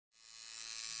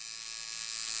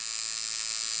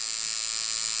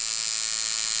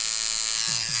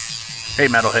Hey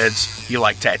metalheads, you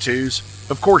like tattoos?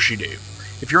 Of course you do.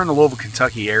 If you're in the Louisville,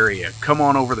 Kentucky area, come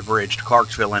on over the bridge to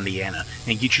Clarksville, Indiana,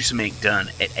 and get you some ink done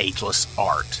at Ageless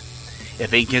Art.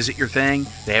 If ink isn't your thing,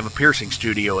 they have a piercing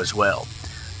studio as well.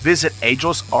 Visit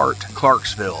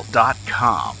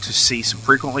agelessartclarksville.com to see some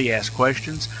frequently asked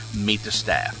questions, meet the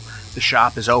staff. The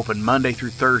shop is open Monday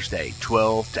through Thursday,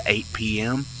 12 to 8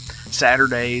 p.m.,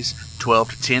 Saturdays,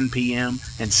 12 to 10 p.m.,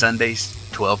 and Sundays,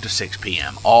 12 to 6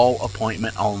 p.m., all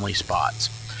appointment-only spots.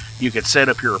 You can set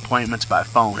up your appointments by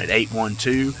phone at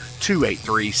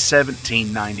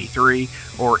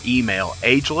 812-283-1793 or email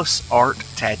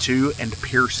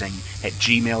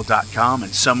agelessarttattooandpiercing@gmail.com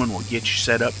and someone will get you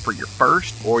set up for your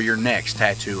first or your next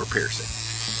tattoo or piercing.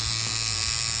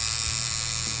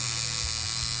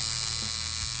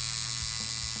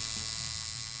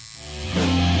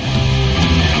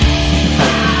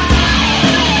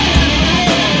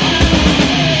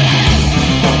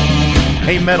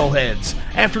 Hey metalheads,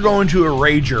 after going to a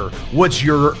rager, what's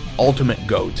your ultimate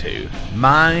go-to?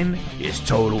 Mine is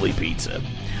totally pizza.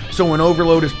 So when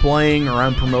Overload is playing, or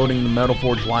I'm promoting the Metal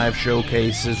Forge live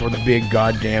showcases, or the big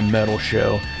goddamn metal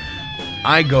show,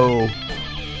 I go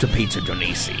to Pizza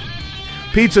Donisi.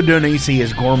 Pizza Donisi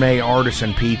is gourmet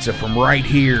artisan pizza from right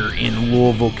here in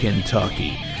Louisville,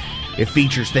 Kentucky. It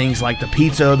features things like the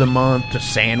pizza of the month, the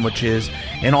sandwiches,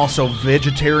 and also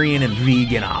vegetarian and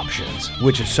vegan options,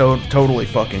 which is so totally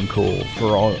fucking cool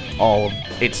for all of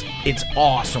it's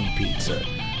awesome pizza.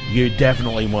 You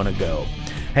definitely want to go.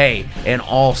 Hey, and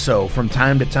also from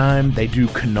time to time they do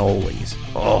cannolis.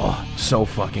 Oh, so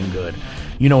fucking good.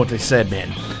 You know what they said,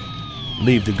 man?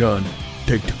 Leave the gun,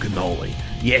 take the cannoli.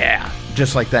 Yeah,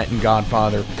 just like that in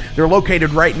Godfather. They're located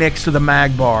right next to the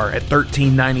Mag Bar at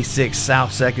 1396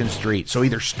 South 2nd Street. So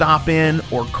either stop in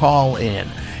or call in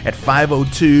at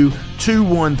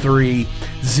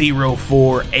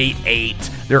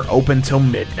 502-213-0488. They're open till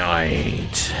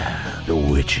midnight. The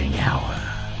witching hour.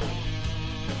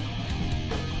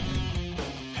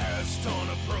 As dawn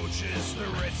approaches, the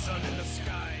red sun in the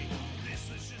sky. This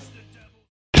was just the devil.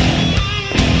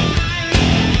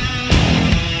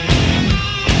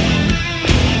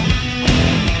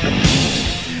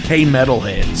 Hey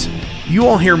metalheads, you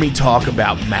all hear me talk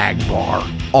about Mag Bar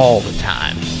all the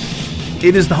time.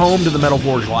 It is the home to the Metal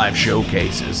Forge live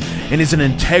showcases and is an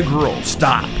integral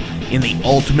stop in the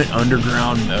Ultimate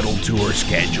Underground Metal Tour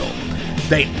schedule.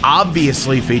 They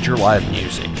obviously feature live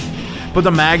music, but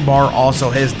the Mag Bar also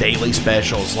has daily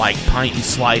specials like Pint and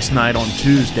Slice Night on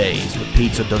Tuesdays with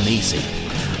Pizza Donisi.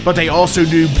 But they also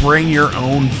do Bring Your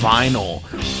Own Vinyl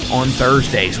on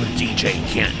Thursdays with DJ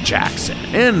Kent Jackson,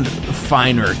 and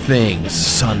Finer Things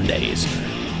Sundays.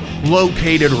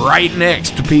 Located right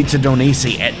next to Pizza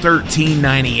Donisi at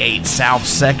 1398 South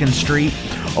 2nd Street,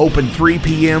 open 3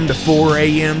 p.m. to 4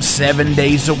 a.m. 7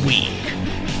 days a week.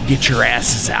 Get your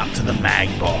asses out to the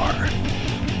Mag Bar.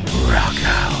 Rock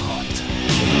out.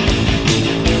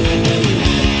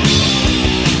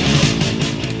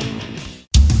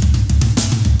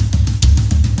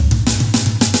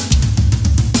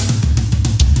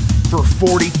 For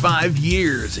 45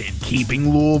 years in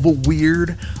keeping Louisville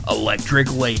weird, Electric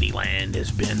Ladyland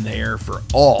has been there for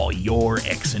all your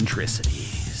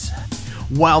eccentricities.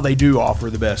 While they do offer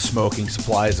the best smoking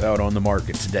supplies out on the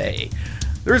market today,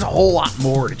 there's a whole lot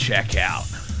more to check out.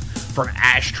 From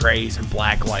ashtrays and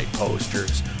blacklight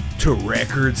posters, to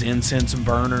records, incense and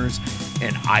burners,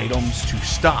 and items to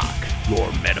stock your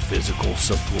metaphysical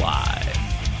supply.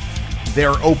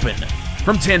 They're open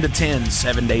from 10 to 10,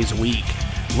 7 days a week.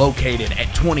 Located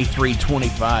at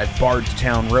 2325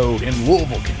 Bardstown Road in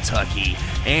Louisville, Kentucky,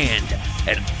 and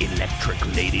at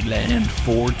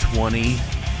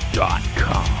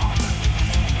electricladyland420.com.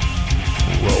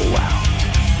 Roll out.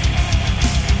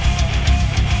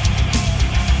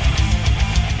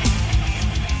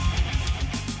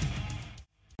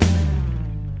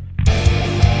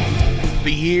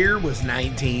 The year was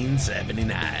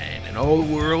 1979, and all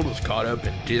the world was caught up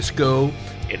in disco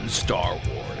and Star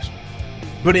Wars.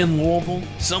 But in Louisville,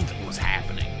 something was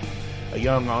happening. A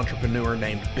young entrepreneur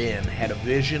named Ben had a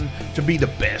vision to be the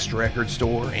best record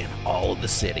store in all of the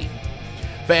city.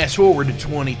 Fast forward to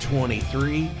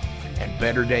 2023, and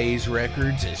Better Days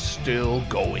Records is still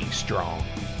going strong.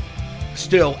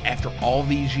 Still, after all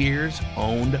these years,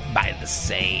 owned by the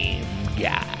same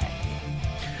guy.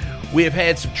 We have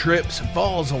had some trips and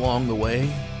falls along the way,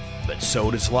 but so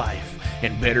does life,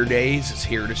 and Better Days is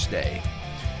here to stay.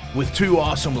 With two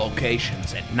awesome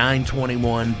locations at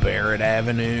 921 Barrett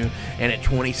Avenue and at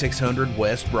 2600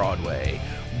 West Broadway,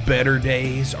 better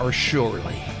days are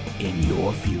surely in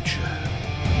your future.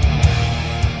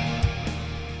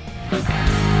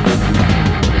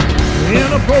 in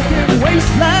a broken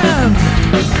wasteland.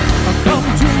 Come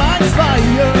to my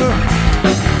fire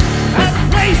and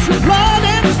place your blood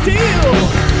and steel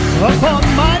upon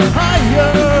my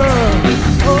pyre.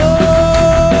 Oh,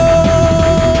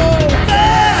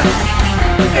 this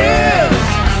is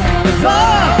the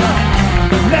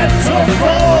Metal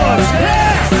Forge.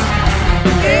 This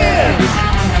is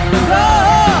the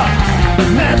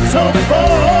Metal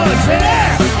Forge.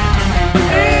 This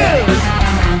is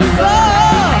the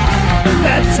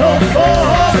Metal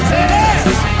Forge. This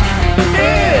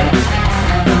is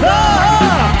the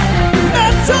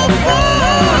Metal Forge.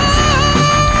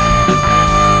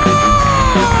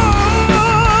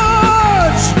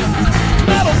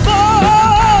 Metal Forge.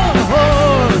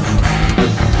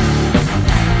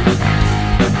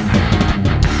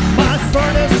 My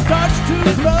furnace starts to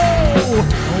glow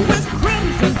with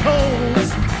crimson coals.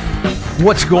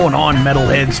 What's going on,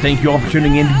 metalheads? Thank you all for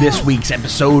tuning in to this week's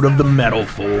episode of the Metal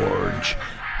Forge.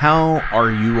 How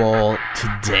are you all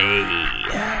today?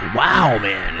 Wow,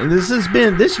 man.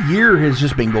 This year has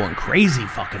just been going crazy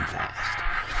fucking fast.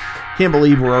 Can't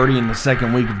believe we're already in the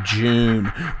second week of June,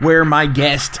 where my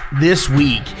guest this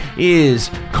week is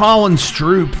Colin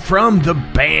Stroup from the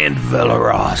band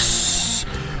Velaraas.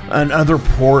 Another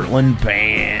Portland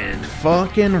band.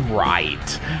 Fucking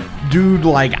right. Dude,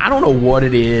 like, I don't know what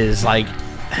it is. Like,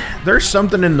 there's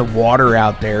something in the water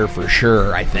out there for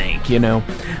sure, I think, you know.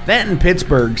 That in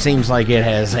Pittsburgh seems like it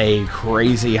has a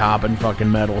crazy hopping fucking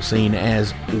metal scene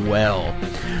as well.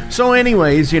 So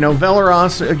anyways, you know,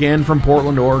 Velaraas, again, from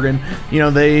Portland, Oregon, you know,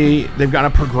 they've got a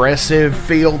progressive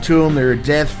feel to them. They're a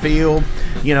death feel.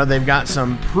 You know, they've got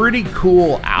some pretty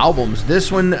cool albums.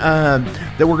 This one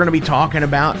that we're going to be talking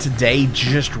about today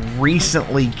just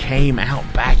recently came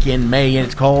out back in May, and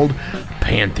it's called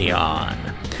Pantheon.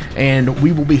 And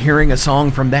we will be hearing a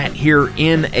song from that here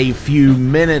in a few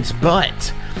minutes.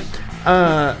 But,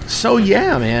 so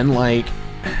yeah, man, like,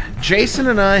 Jason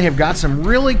and I have got some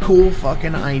really cool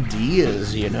fucking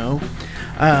ideas, you know?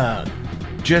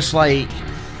 Just like,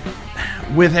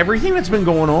 with everything that's been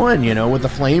going on, you know, with the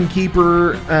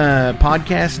Flamekeeper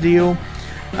podcast deal,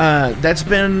 that's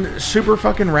been super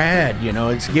fucking rad, you know?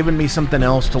 It's given me something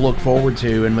else to look forward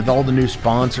to, and with all the new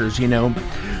sponsors, you know,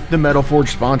 the Metal Forge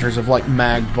sponsors of like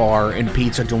Magbar and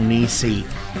Pizza Donisi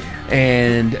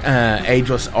and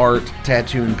Ageless Art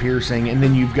Tattoo and Piercing, and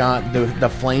then you've got the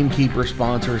Flamekeeper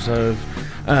sponsors of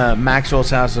Maxwell's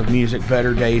House of Music,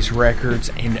 Better Days Records,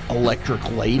 and Electric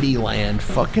Ladyland.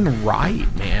 Fucking right,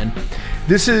 man.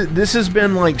 This has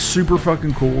been like super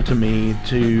fucking cool to me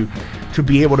to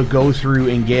be able to go through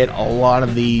and get a lot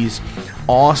of these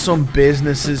awesome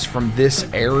businesses from this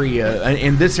area,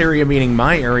 and this area meaning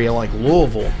my area, like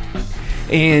Louisville.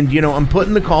 And, you know, I'm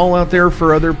putting the call out there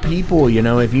for other people. You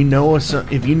know, if you know a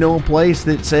place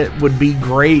that would be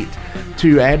great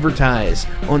to advertise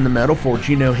on the Metal Forge,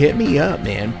 you know, hit me up,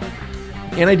 man.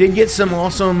 And I did get some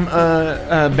awesome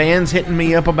bands hitting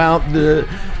me up about the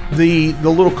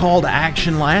little call to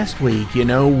action last week. You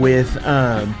know, with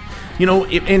you know,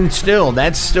 and still,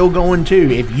 that's still going too.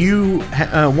 If you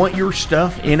want your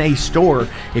stuff in a store,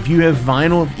 if you have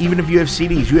vinyl, even if you have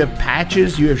CDs, you have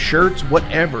patches, you have shirts,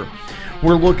 whatever,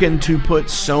 we're looking to put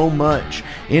so much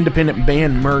independent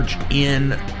band merch in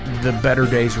the Better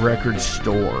Days Records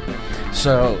store.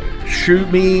 So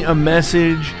shoot me a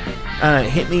message,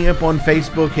 hit me up on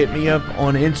Facebook, hit me up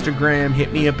on Instagram,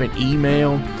 hit me up an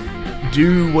email.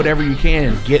 Do whatever you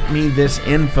can. Get me this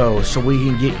info so we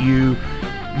can get you,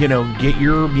 you know, get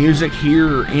your music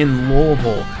here in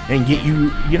Louisville and get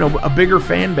you, you know, a bigger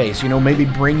fan base, you know, maybe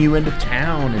bring you into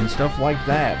town and stuff like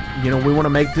that. You know, we want to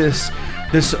make this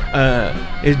is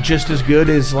just as good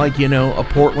as, like, you know, a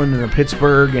Portland and a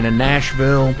Pittsburgh and a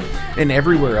Nashville and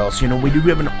everywhere else. You know, we do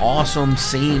have an awesome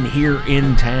scene here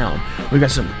in town. We've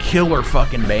got some killer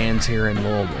fucking bands here in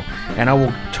Louisville, and I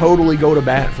will totally go to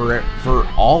bat for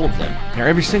all of them, or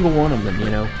every single one of them, you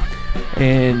know.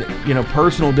 And, you know,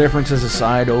 personal differences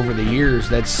aside over the years,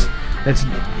 that's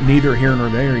neither here nor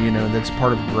there, you know. That's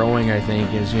part of growing, I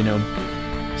think, is, you know,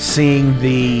 seeing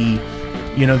the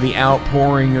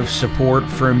outpouring of support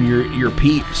from your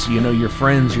peeps, you know, your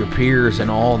friends, your peers, and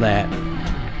all that.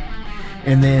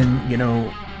 And then, you know,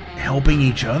 helping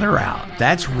each other out.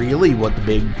 That's really what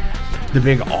the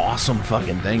big awesome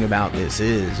fucking thing about this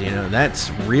is, you know. That's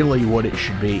really what it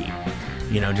should be.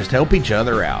 You know, just help each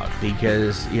other out,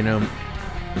 because, you know,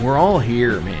 we're all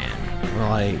here, man. We're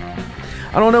like,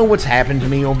 I don't know what's happened to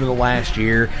me over the last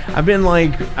year. I've been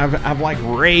like, I've like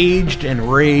raged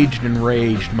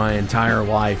my entire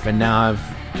life, and now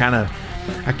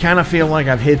I kind of feel like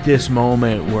I've hit this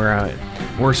moment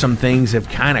where some things have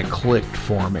kind of clicked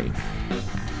for me.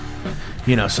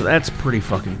 So that's pretty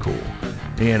fucking cool.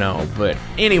 But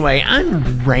anyway,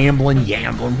 I'm rambling,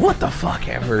 yambling, what the fuck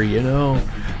ever,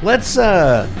 Let's,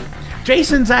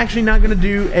 Jason's actually not going to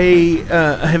do a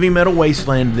Heavy Metal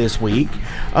Wasteland this week.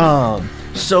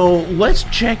 So let's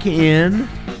check in.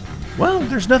 Well,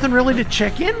 there's nothing really to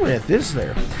check in with, is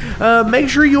there? Make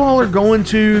sure you all are going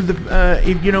to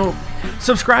the,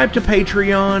 subscribe to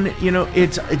Patreon.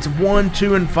 It's $1,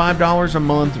 $2, and $5 a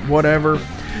month, whatever.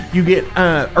 You get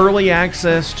early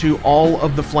access to all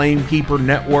of the Flamekeeper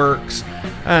networks.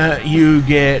 You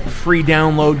get free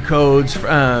download codes,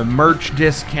 merch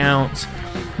discounts,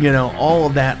 all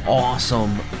of that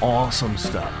awesome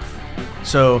stuff.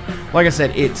 So, like I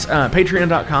said, it's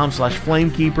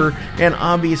patreon.com/flamekeeper, and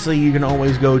obviously you can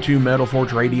always go to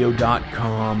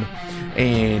metalforgeradio.com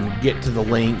and get to the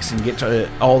links and get to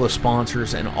all the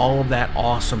sponsors and all of that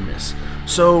awesomeness.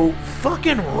 So,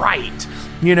 fucking right.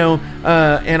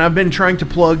 And I've been trying to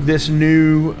plug this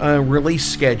new release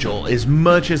schedule as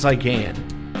much as I can,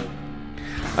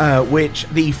 which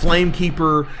the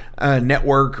Flamekeeper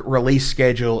network release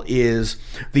schedule is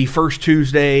the first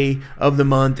Tuesday of the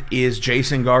month is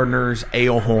Jason Gardner's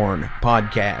Alehorn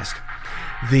podcast.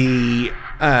 The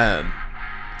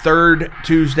third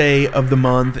Tuesday of the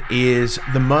month is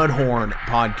the Mudhorn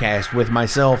podcast with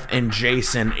myself and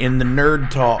Jason in the Nerd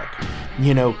Talk.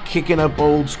 Kicking up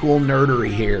old school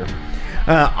nerdery here.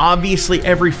 Obviously,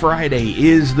 every Friday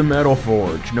is the Metal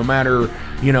Forge. No matter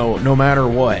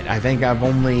what. I think I've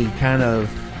only kind of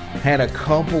had a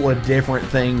couple of different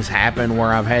things happen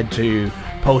where I've had to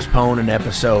postpone an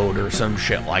episode or some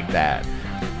shit like that.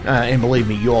 And believe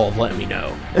me, you all have let me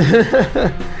know.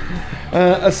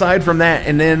 Aside from that,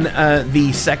 and then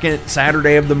the second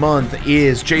Saturday of the month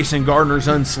is Jason Gardner's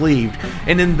Unsleeved,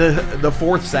 and then the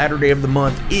fourth Saturday of the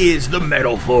month is the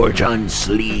Metal Forge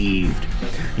Unsleeved.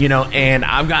 And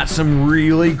I've got some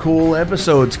really cool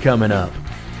episodes coming up.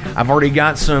 I've already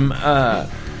got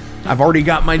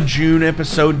my June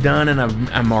episode done, and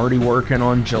I'm already working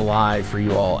on July for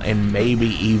you all, and maybe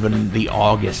even the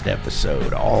August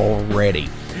episode already.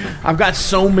 I've got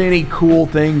so many cool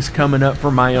things coming up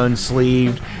for my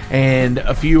Unsleeved, and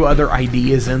a few other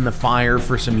ideas in the fire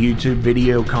for some YouTube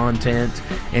video content,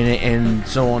 and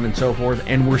so on and so forth.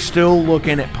 And we're still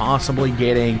looking at possibly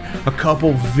getting a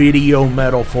couple video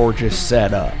Metal Forges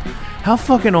set up. How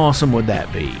fucking awesome would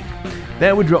that be?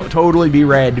 That would totally be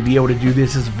rad to be able to do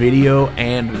this as video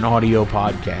and an audio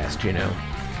podcast,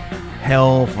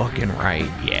 Hell fucking right,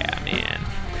 yeah, man.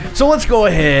 So let's go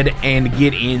ahead and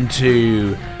get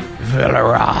into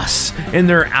Velaraas and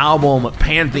their album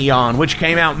Pantheon, which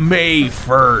came out May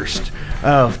 1st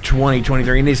of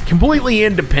 2023 and is completely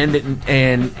independent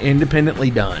and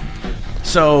independently done.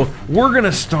 So we're going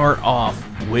to start off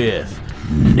with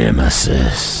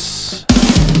Nemesis.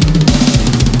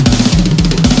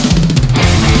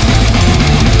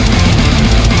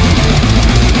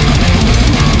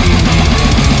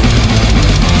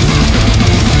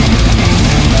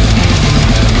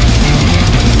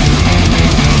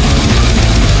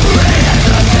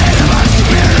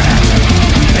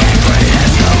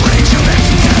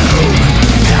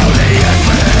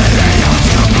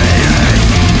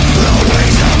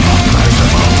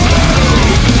 Merciful flow.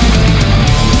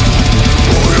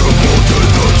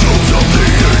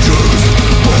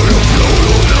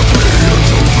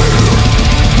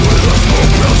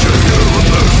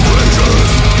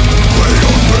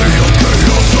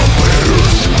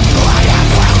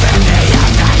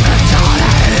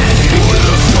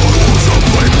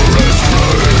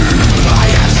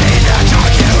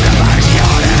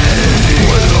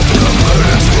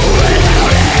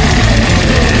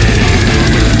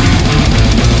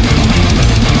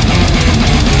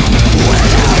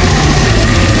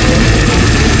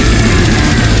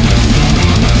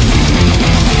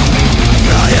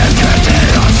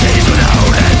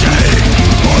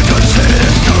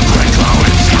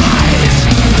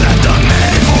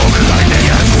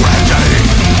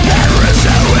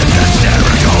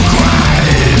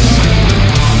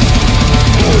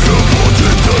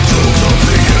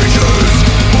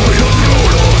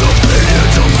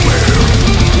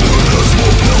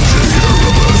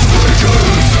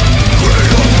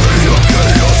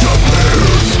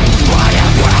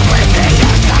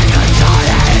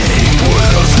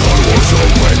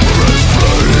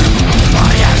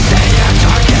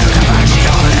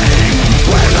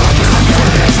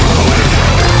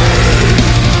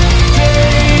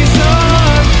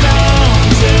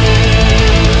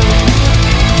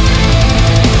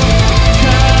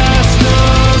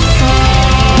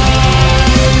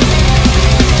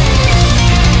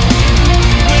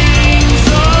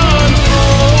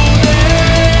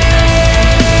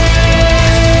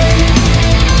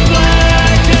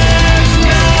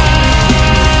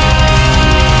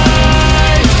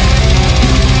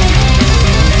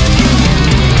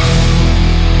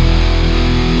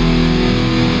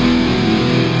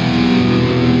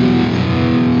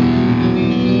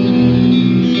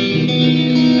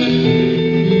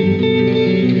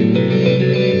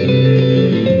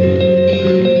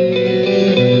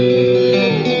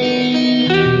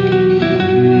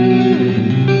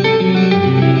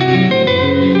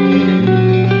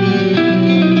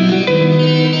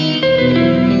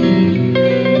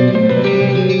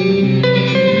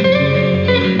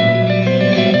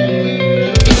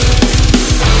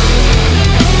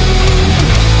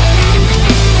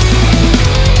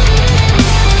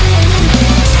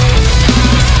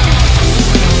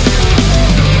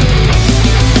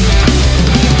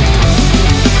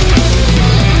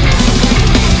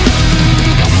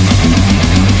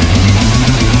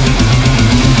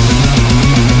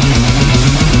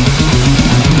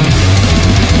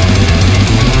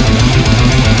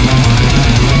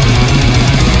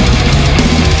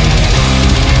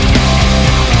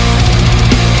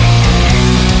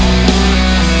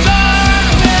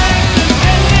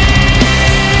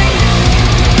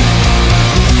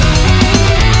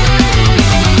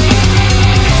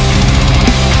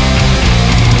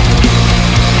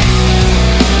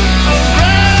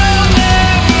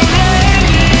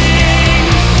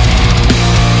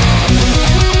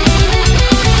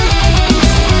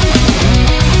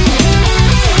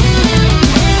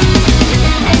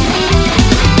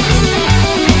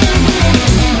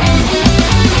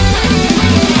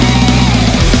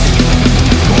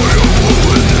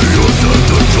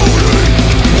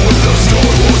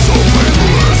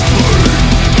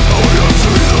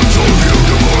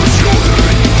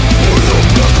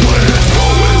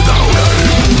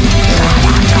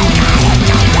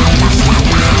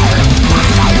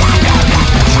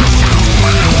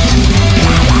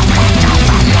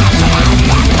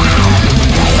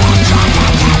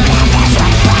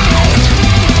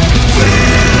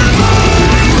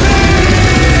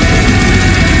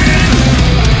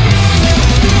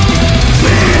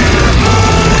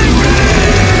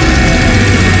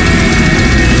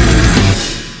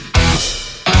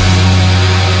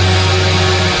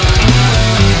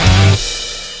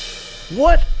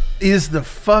 What is the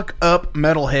fuck up,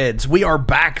 metalheads? We are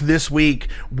back this week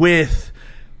with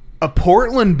a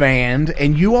Portland band,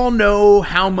 and you all know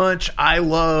how much I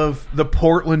love the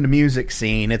Portland music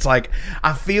scene. It's like,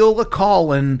 I feel a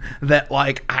calling that,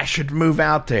 like, I should move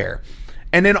out there.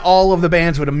 And then all of the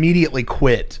bands would immediately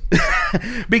quit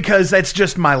because that's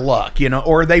just my luck, you know,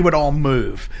 or they would all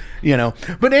move, you know.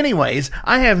 But anyways,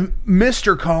 I have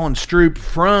Mr. Colin Stroup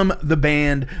from the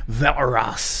band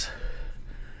Velaraas.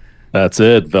 That's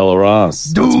it,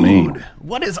 Velaraas. That's me. Dude,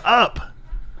 what is up?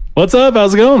 What's up?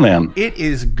 How's it going, man? It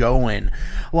is going.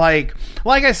 Like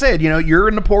I said, you know, you're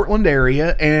in the Portland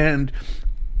area, and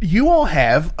you all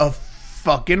have a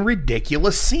fucking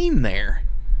ridiculous scene there.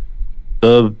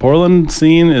 The Portland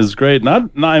scene is great.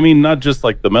 Not just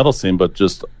like the metal scene, but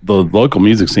just the local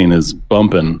music scene is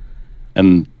bumping.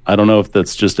 And I don't know if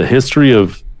that's just a history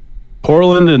of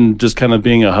Portland and just kind of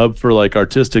being a hub for like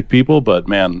artistic people, but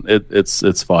man,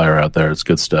 it's fire out there. It's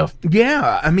good stuff.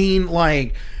 Yeah, I mean,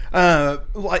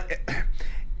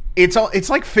 it's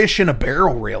like fish in a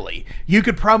barrel, really. You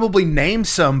could probably name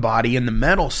somebody in the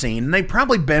metal scene, and they've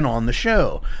probably been on the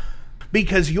show.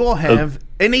 Because you'll have,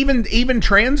 and even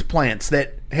transplants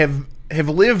that have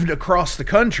lived across the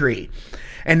country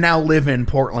and now live in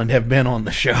Portland have been on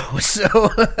the show. So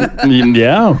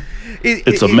yeah,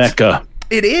 it's a mecca.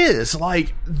 It is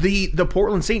like the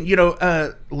Portland scene. You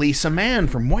know, Lisa Mann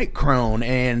from White Crone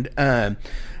and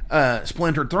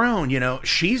Splintered Throne. You know,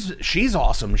 she's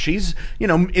awesome. She's, you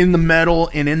know, in the metal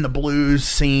and in the blues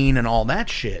scene and all that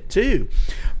shit too.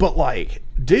 But like,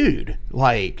 dude,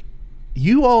 like,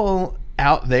 you all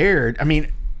out there, I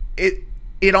mean,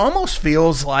 it almost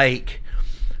feels like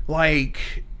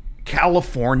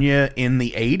California in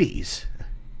the 80s,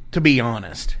 to be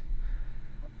honest.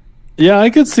 Yeah,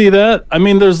 I could see that. I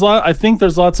mean, I think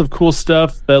there's lots of cool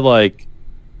stuff that, like,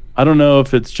 I don't know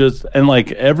if it's just, and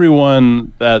like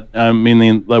everyone that, I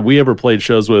mean, like we ever played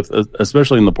shows with,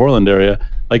 especially in the Portland area,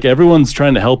 like everyone's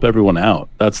trying to help everyone out.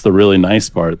 That's the really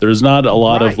nice part. There's not a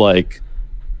lot of like,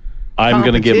 I'm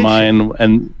going to get mine,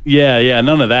 and yeah,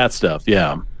 none of that stuff,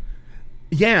 yeah.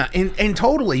 Yeah, and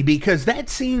totally, because that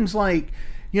seems like,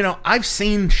 you know, I've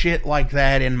seen shit like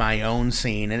that in my own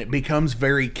scene, and it becomes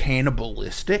very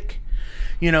cannibalistic.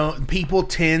 You know, people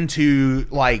tend to,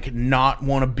 like, not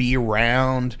want to be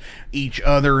around each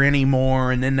other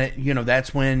anymore, and then, you know,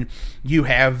 that's when you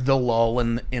have the lull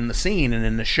in the scene and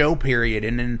in the show period,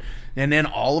 and then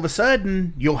all of a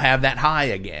sudden, you'll have that high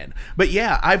again. But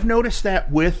yeah, I've noticed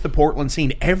that with the Portland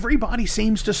scene, everybody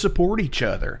seems to support each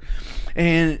other.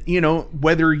 And, you know,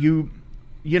 whether you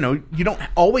don't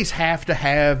always have to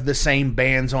have the same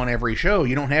bands on every show.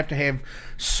 You don't have to have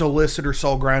Solicitor,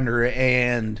 Soul Grinder,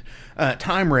 and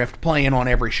Time Rift playing on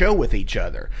every show with each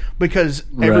other, because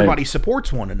everybody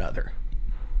supports one another.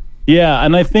 Yeah,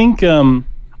 and I think,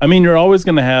 I mean, you're always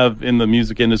going to have, in the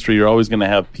music industry, you're always going to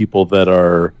have people that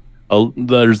are,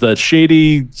 there's that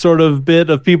shady sort of bit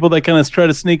of people that kind of try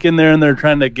to sneak in there and they're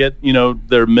trying to get, you know,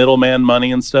 their middleman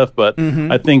money and stuff. But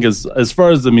I think as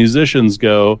far as the musicians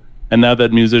go, and now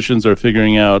that musicians are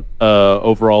figuring out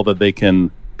overall that they can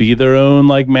be their own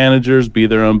like managers, be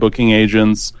their own booking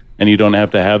agents, and you don't have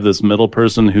to have this middle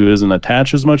person who isn't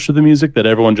attached as much to the music, that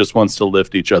everyone just wants to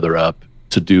lift each other up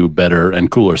to do better and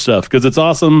cooler stuff. Because it's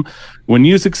awesome when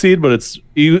you succeed, but it's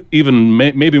even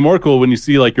maybe more cool when you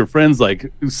see like your friends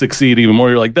like succeed even more.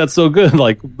 You're like, that's so good.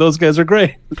 Like, those guys are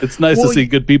great. It's nice to see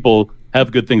good people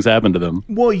have good things happen to them.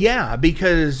 Well, yeah,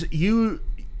 because you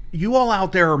all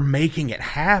out there are making it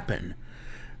happen.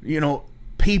 You know,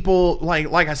 people,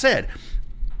 like I said,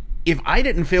 if I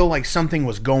didn't feel like something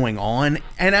was going on,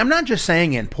 and I'm not just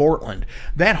saying in Portland,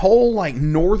 that whole like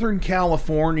Northern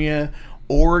California,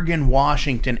 Oregon,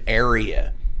 Washington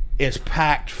area is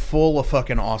packed full of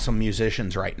fucking awesome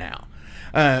musicians right now.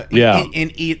 Yeah.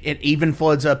 And it even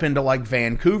floods up into like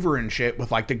Vancouver and shit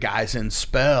with like the guys in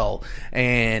Spell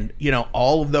and, you know,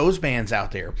 all of those bands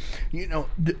out there. You know,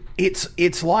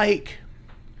 it's like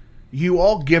you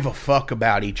all give a fuck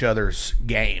about each other's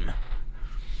game.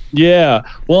 Yeah.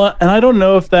 Well, and I don't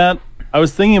know if that, I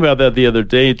was thinking about that the other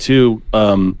day too,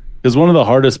 because one of the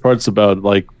hardest parts about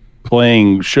like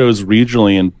playing shows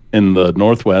regionally in the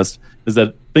Northwest is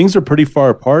that things are pretty far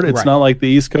apart. It's not like the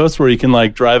East Coast where you can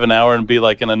like drive an hour and be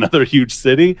like in another huge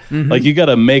city. Like you got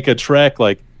to make a trek.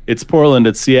 Like it's Portland,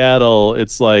 it's Seattle,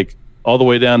 it's like all the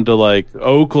way down to like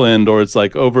Oakland, or it's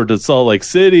like over to Salt Lake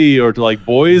City or to like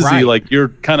Boise. Like you're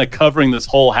kind of covering this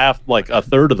whole half, like a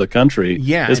third of the country.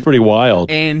 Yeah. It's pretty wild.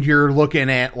 And you're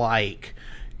looking at like,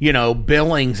 you know,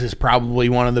 Billings is probably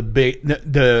one of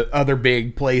the other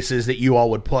big places that you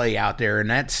all would play out there. And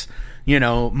that's, you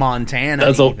know, Montana.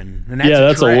 That's even. And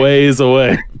that's a ways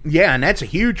away. Yeah, and that's a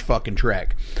huge fucking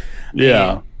trek.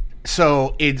 Yeah. And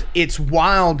so it's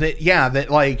wild that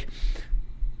like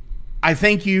I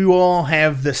think you all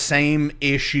have the same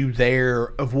issue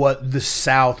there of what the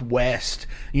Southwest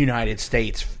United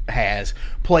States has.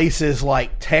 Places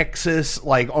like Texas,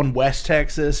 like on West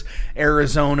Texas,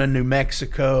 Arizona, New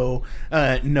Mexico,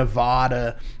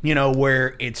 Nevada,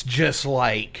 where it's just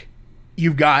like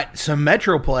you've got some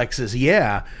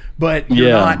metroplexes, but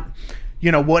you're not,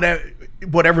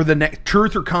 whatever the next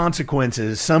Truth or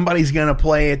Consequences, somebody's going to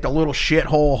play at the little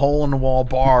shithole hole in the wall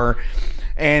bar,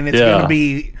 and it's going to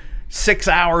be 6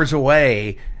 hours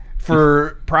away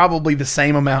for probably the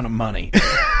same amount of money.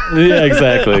 Yeah,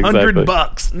 exactly.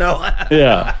 $100. No.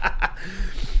 Yeah.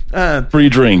 Free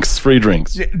drinks.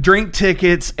 Drink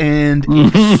tickets and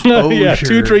exposure. Yeah,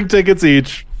 2 drink tickets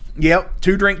each. Yep,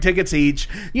 2 drink tickets each.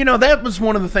 That was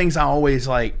one of the things I always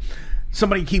like.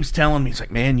 Somebody keeps telling me, it's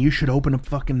like, man, you should open a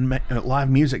fucking live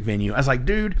music venue. I was like,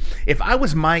 dude, if I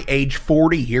was my age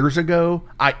 40 years ago,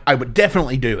 I would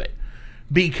definitely do it.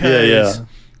 Because,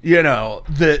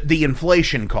 the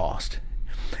inflation cost.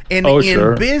 And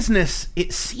in business,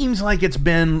 it seems like it's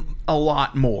been a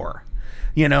lot more.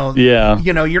 You're not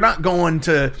going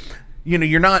to,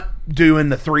 you're not doing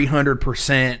the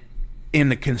 300% in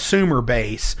the consumer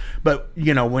base, but,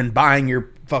 when buying your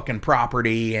fucking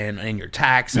property and your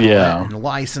tax and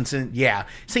licensing,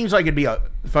 seems like it'd be a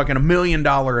fucking $1 million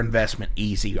investment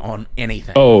easy on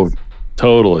anything. Oh,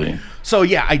 totally. So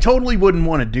I totally wouldn't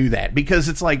want to do that, because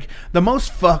it's like the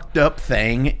most fucked up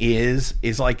thing is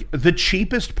like the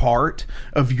cheapest part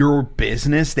of your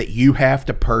business that you have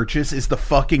to purchase is the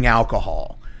fucking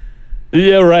alcohol.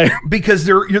 Yeah, right. Because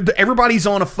everybody's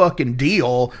on a fucking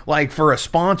deal, like for a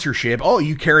sponsorship. Oh,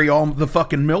 you carry all the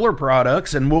fucking Miller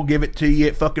products, and we'll give it to you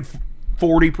at fucking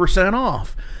 40%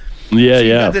 off. Yeah, so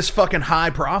you got this fucking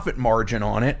high profit margin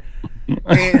on it,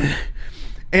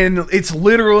 and it's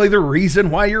literally the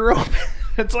reason why you're open.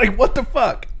 It's like, what the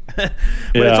fuck? But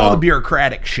it's all the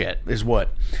bureaucratic shit, is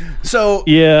what. So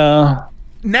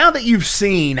now that you've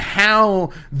seen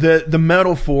how the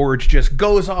Metal Forge just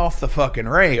goes off the fucking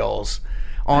rails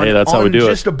on, that's how we do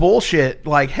just a bullshit,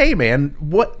 like, hey man,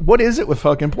 what is it with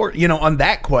fucking port? On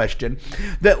that question,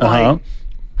 that like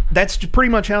that's pretty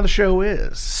much how the show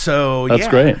is. So that's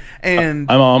great, and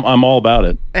I'm all about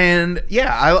it. And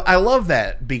I love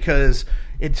that, because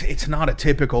it's not a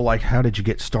typical like, how did you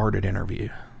get started interview.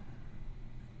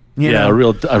 A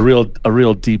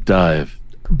real deep dive.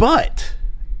 But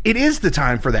it is the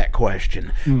time for that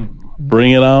question.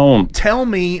 Bring it on. Tell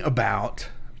me about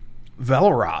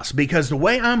Velaraas, because the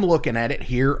way I'm looking at it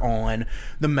here on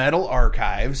the Metal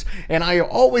Archives, and I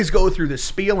always go through this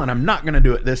spiel, and I'm not going to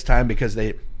do it this time because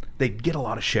they get a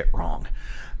lot of shit wrong.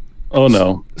 Oh,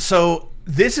 no. So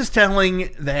this is telling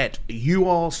that you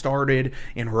all started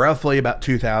in roughly about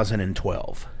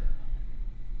 2012.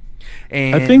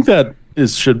 And I think that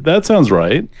sounds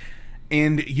right.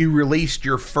 And you released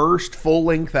your first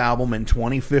full-length album in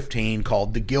 2015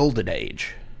 called The Gilded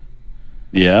Age.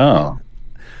 Yeah.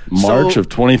 March of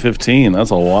 2015.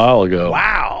 That's a while ago.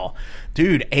 Wow.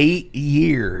 Dude, 8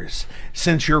 years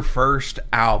since your first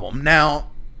album. Now,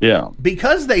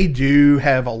 because they do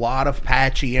have a lot of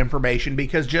patchy information,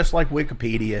 because just like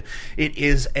Wikipedia, it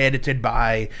is edited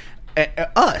by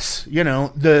us,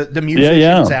 the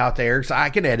musicians out there, so I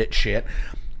can edit shit.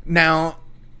 Now,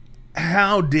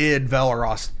 how did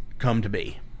Velaraas come to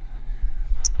be?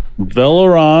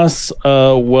 Velaraas,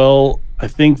 well, I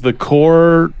think the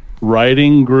core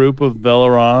writing group of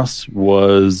Velaraas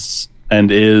was and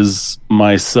is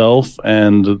myself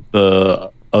and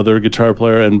the other guitar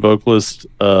player and vocalist,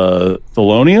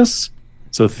 Thelonious.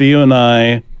 So Theo and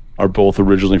I are both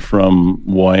originally from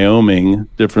Wyoming,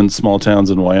 different small towns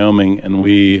in Wyoming, and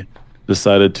we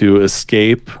decided to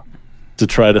escape to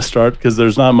try to start, because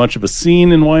there's not much of a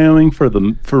scene in Wyoming for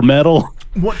metal.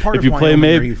 What part of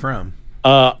Wyoming are you from?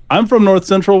 I'm from North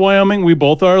Central Wyoming. We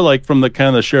both are, like from the kind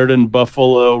of the Sheridan,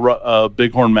 Buffalo,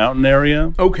 Bighorn Mountain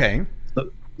area. Okay.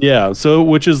 Yeah, so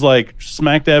which is like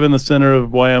smack dab in the center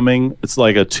of Wyoming. It's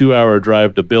like a 2-hour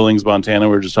drive to Billings, Montana.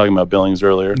 We were just talking about Billings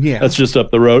earlier. Yeah, that's just up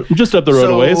the road. Just up the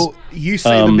road a ways. You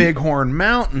say the Bighorn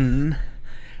Mountain.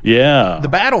 Yeah. The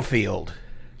battlefield.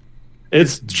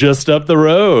 It's just up the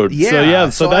road.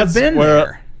 Yeah. So that's I've been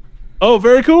there. Oh,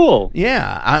 very cool.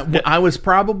 Yeah, I was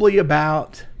probably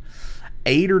about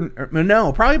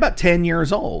probably about 10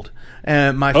 years old.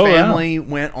 My family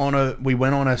went on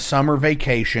a summer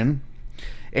vacation.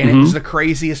 And it was the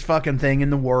craziest fucking thing in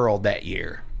the world that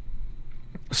year.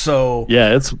 So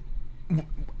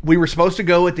we were supposed to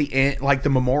go at the end, like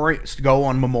the go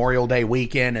on Memorial Day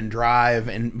weekend and drive,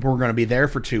 and we're going to be there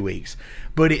for 2 weeks.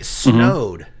 But it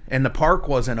snowed, and the park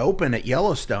wasn't open at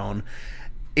Yellowstone,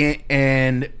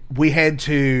 and we had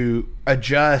to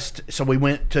adjust. So we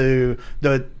went to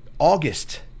the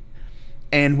August,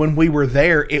 and when we were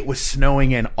there, it was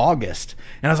snowing in August,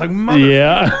 and I was like,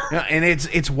 yeah. And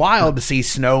it's wild to see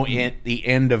snow at the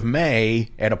end of May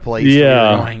at a place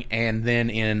we're going, and then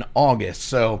in August.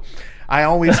 So I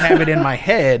always have it in my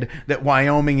head that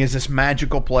Wyoming is this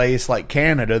magical place like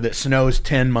Canada that snows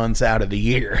 10 months out of the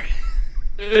year.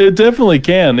 It definitely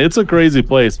can. It's a crazy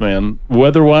place, man.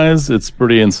 Weather-wise, it's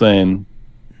pretty insane.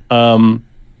 But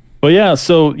yeah,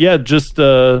 so yeah, just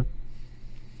the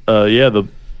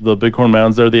Bighorn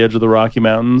Mountains there, the edge of the Rocky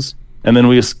Mountains, and then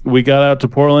we got out to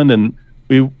Portland, and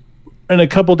we in a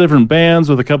couple different bands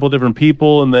with a couple different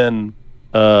people, and then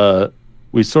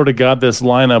we sort of got this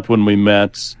lineup when we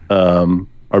met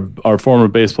our former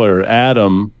bass player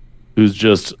Adam, who's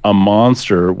just a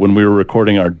monster. When we were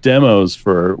recording our demos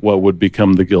for what would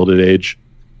become the Gilded Age,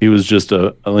 he was just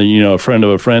a friend of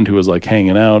a friend who was like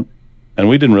hanging out, and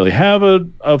we didn't really have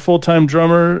a full-time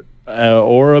drummer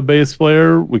or a bass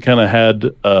player. We kind of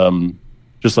had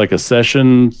just like a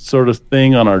session sort of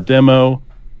thing on our demo,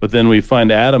 but then we find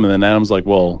Adam, and then Adam's like,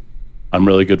 well, I'm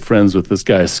really good friends with this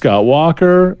guy Scott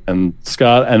Walker, and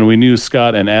we knew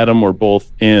Scott and Adam were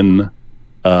both in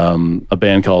a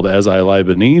band called As I Lie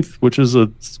Beneath, which is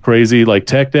a crazy like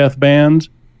tech death band,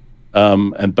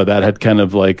 but that had kind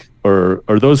of like or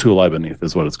Those Who Lie Beneath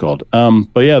is what it's called.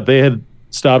 But yeah, they had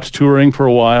stopped touring for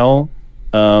a while,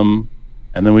 and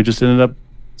then we just ended up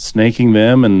snaking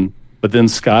them, but then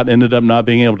Scott ended up not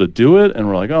being able to do it, and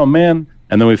we're like, oh man.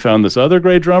 And then we found this other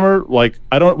great drummer. Like,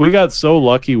 we got so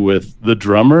lucky with the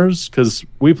drummers because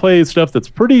we play stuff that's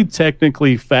pretty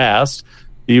technically fast.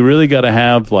 You really got to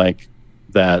have like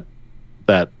that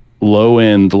low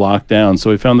end lockdown. So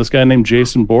we found this guy named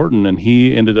Jason Borton, and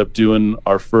he ended up doing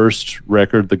our first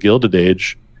record, The Gilded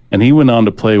Age. And he went on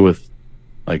to play with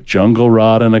like Jungle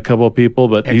Rod and a couple of people,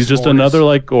 but he's just another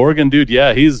like Oregon dude.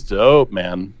 Yeah, he's dope,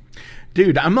 man.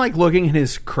 Dude, I'm like looking at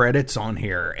his credits on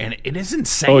here, and it is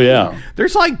insane. Oh yeah,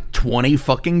 there's like 20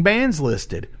 fucking bands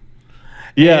listed.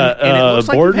 Yeah, and it looks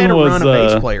like Borton you've had a was run of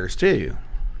bass players too.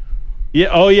 Yeah,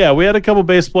 oh yeah, we had a couple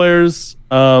bass players.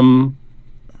 Adam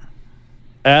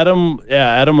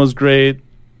was great.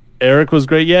 Eric was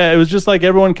great. Yeah, it was just like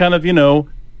everyone kind of,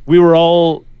 we were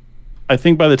all, I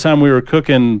think by the time we were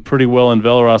cooking pretty well in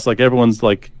Velaraas, like everyone's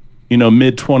like,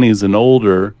 mid-20s and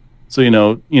older. So,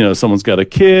 someone's got a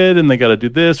kid and they got to do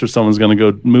this, or someone's going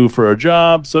to go move for a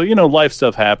job. So, life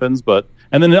stuff happens.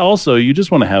 And then also you just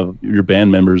want to have your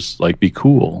band members like be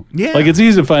cool. Yeah. Like it's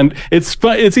easy to find, it's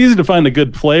easy to find a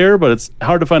good player, but it's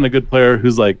hard to find a good player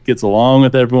who's like gets along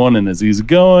with everyone and is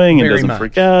easygoing and doesn't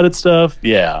freak out at stuff.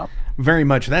 Yeah. Very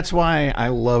much. That's why I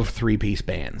love 3-piece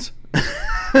bands.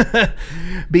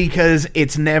 Because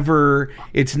it's never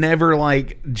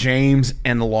like James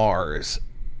and Lars.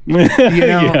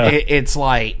 Yeah. It's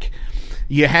like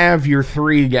you have your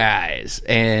 3 guys,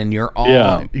 and you're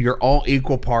all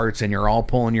equal parts, and you're all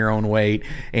pulling your own weight,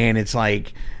 and it's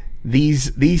like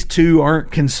these 2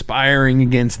 aren't conspiring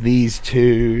against these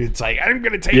 2. It's like, I'm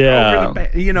gonna take over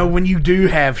the when you do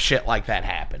have shit like that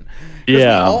happen. We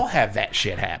all have that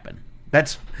shit happen.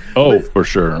 That's for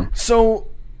sure. So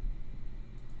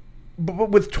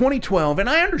but with 2012, and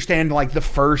I understand like the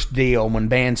first deal when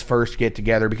bands first get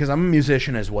together, because I'm a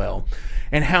musician as well,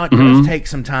 and how it does take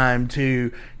some time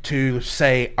to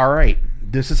say, all right,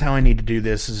 this is how I need to do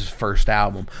this. This is his first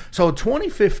album. So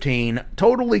 2015,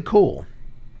 totally cool.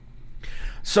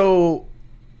 So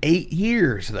 8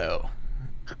 years though.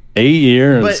 8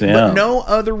 years, but no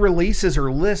other releases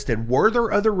are listed. Were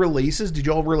there other releases? Did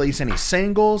y'all release any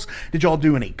singles? Did y'all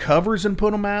do any covers and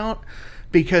put them out?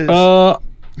 Because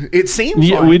it seems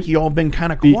like y'all been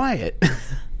kind of quiet.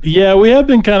 Yeah, we have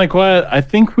been kind of quiet. I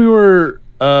think we were,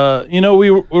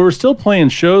 we were still playing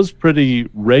shows pretty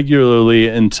regularly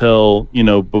until,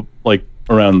 like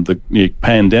around the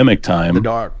pandemic time, the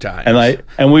dark times,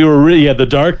 and we were really the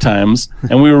dark times,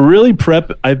 and we were really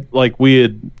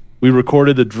we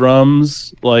recorded the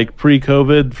drums like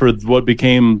pre-COVID for what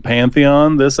became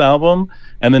Pantheon, this album.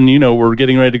 And then, we're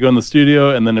getting ready to go in the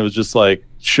studio, and then it was just like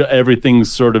everything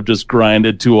sort of just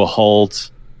grinded to a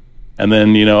halt. And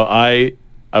then, I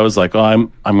was like, oh,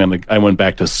 I went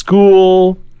back to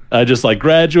school. I just like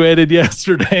graduated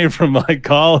yesterday from like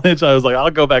college. I was like, I'll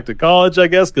go back to college, I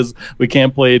guess, because we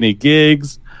can't play any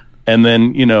gigs. And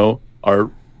then,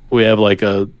 we have like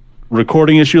a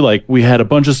recording issue. Like we had a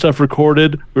bunch of stuff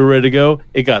recorded. We were ready to go.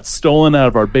 It got stolen out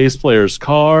of our bass player's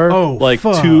car. Oh, like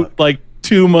fuck.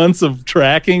 2 months of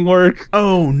tracking work.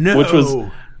 Oh no.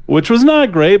 Which was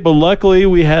not great, but luckily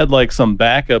we had like some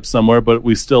backup somewhere, but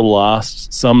we still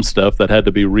lost some stuff that had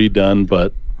to be redone.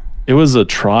 But it was a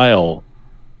trial,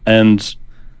 and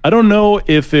I don't know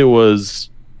if it was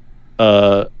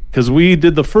because we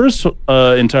did the first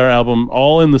entire album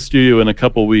all in the studio in a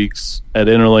couple weeks at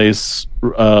Interlace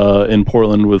in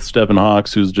Portland with Stephen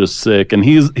Hawks, who's just sick, and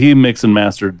he mixed and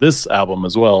mastered this album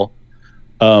as well.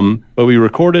 But we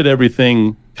recorded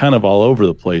everything kind of all over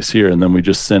the place here, and then we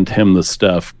just sent him the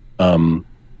stuff.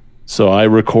 So I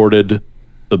recorded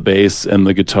the bass and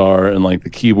the guitar and like the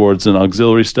keyboards and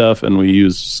auxiliary stuff, and we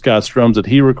used Scott's drums that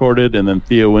he recorded, and then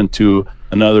Theo went to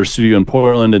another studio in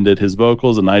Portland and did his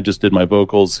vocals, and I just did my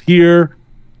vocals here,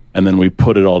 and then we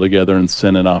put it all together and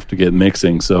sent it off to get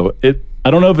mixing. So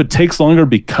I don't know if it takes longer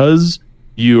because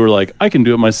you were like, I can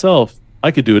do it myself,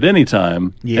 I could do it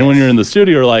anytime. Yes. And when you're in the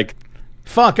studio, you're like,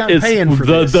 fuck, I'm paying for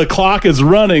this. The clock is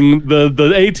running. The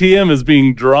ATM is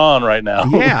being drawn right now.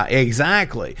 Yeah,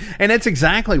 exactly. And that's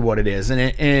exactly what it is.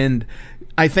 And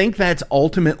I think that's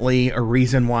ultimately a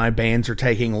reason why bands are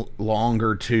taking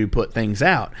longer to put things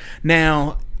out.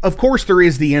 Now, of course, there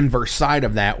is the inverse side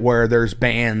of that where there's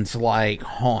bands like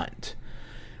Haunt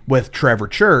with Trevor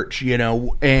Church,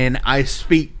 and I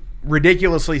speak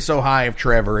ridiculously so high of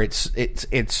Trevor.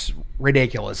 It's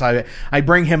ridiculous. I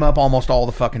bring him up almost all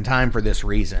the fucking time for this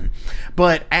reason.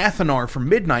 But Athanar from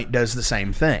Midnight does the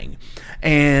same thing.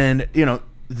 And,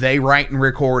 they write and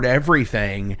record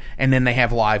everything, and then they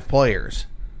have live players.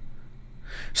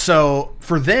 So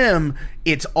for them,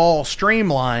 it's all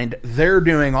streamlined. They're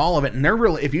doing all of it, and they're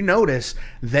really, if you notice,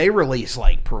 they release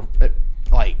like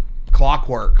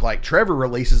clockwork. Like Trevor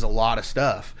releases a lot of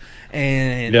stuff.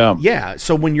 And yeah,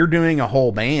 so when you're doing a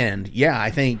whole band,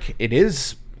 I think it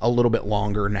is a little bit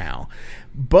longer now.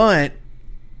 But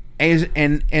as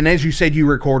you said, you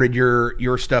recorded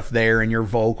your stuff there and your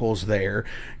vocals there.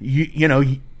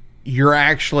 You're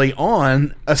actually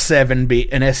on a an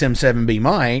SM7B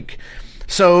mic.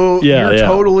 So you're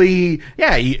totally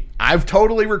I've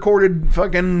totally recorded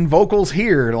fucking vocals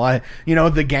here, like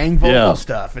the gang vocal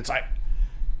stuff. It's like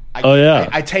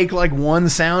I take like one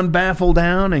sound baffle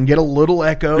down and get a little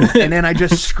echo, and then I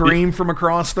just scream from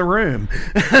across the room.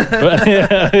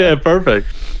 yeah, perfect.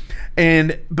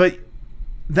 But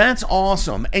that's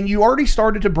awesome. And you already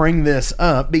started to bring this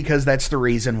up because that's the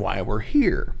reason why we're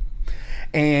here.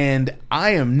 And I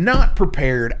am not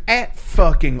prepared at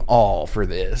fucking all for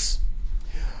this.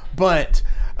 But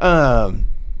I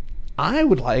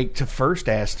would like to first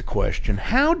ask the question,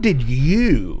 how did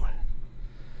you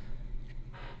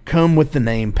come with the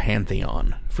name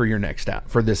Pantheon for your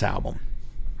for this album?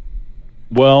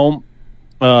 Well,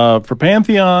 for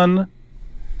Pantheon,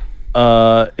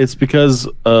 it's because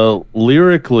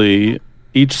lyrically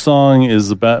each song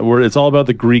is it's all about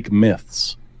the Greek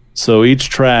myths. So each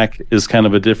track is kind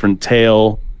of a different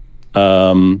tale.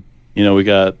 We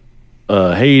got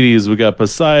Hades, we got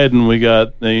Poseidon, we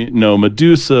got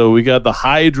Medusa, we got the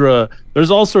Hydra.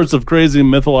 There's all sorts of crazy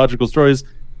mythological stories,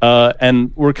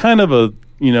 and we're kind of a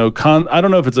I don't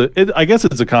know if I guess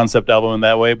it's a concept album in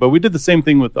that way, but we did the same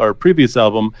thing with our previous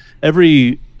album.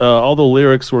 All the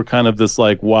lyrics were kind of this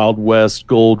like Wild West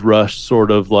gold rush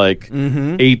sort of like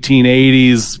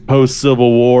 1880s post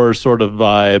Civil War sort of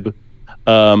vibe.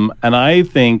 And I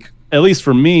think, at least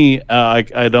for me,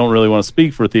 I don't really want to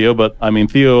speak for Theo, but I mean,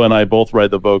 Theo and I both write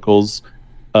the vocals.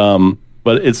 But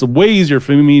it's way easier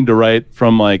for me to write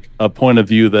from like a point of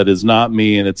view that is not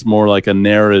me, and it's more like a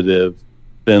narrative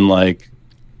than like,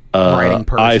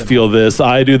 I feel this,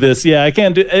 I do this. Yeah, I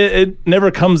can't do it. It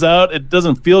never comes out. It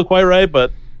doesn't feel quite right,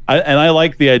 but I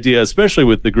like the idea, especially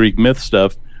with the Greek myth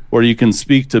stuff, where you can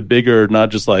speak to bigger, not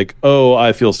just like, oh,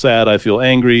 I feel sad, I feel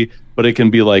angry, but it can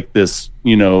be like this,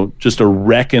 just a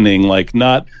reckoning. Like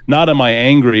not am I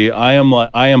angry? I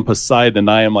am Poseidon.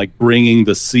 I am like bringing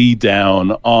the sea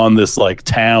down on this like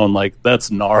town. Like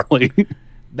that's gnarly.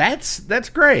 That's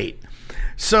great.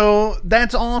 So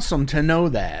that's awesome to know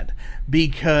that,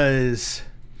 because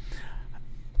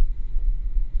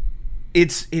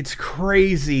it's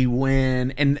crazy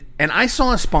when and I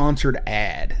saw a sponsored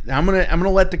ad. I'm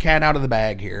gonna let the cat out of the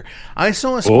bag here. I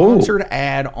saw a sponsored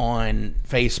ad on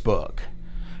Facebook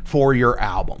for your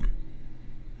album.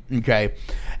 Okay,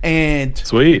 and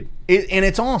sweet, and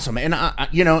it's awesome. And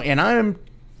I'm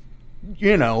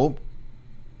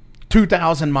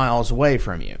 2,000 miles away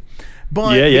from you.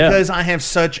 But because I have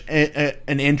such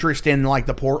an interest in like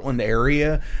the Portland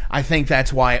area, I think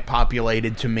that's why it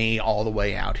populated to me all the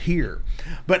way out here.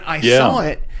 But I saw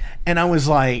it and I was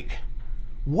like,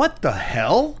 what the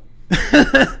hell?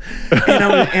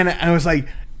 and I was like,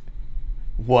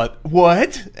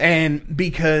 What? And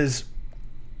because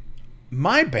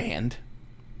my band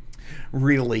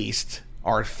released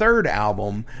our third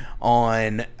album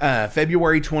on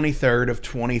February 23rd of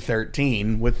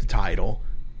 2013 with the title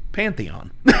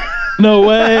Pantheon. No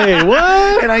way.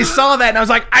 What? And I saw that and I was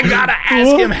like, I gotta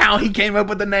ask him how he came up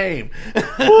with the name.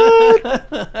 What?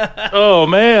 Oh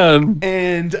man.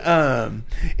 And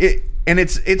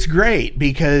it's great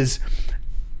because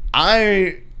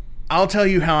I'll tell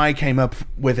you how I came up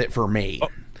with it for me.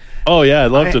 Oh yeah,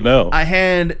 I'd love to know. I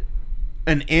had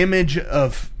an image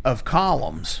of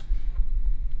columns.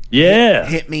 Yeah.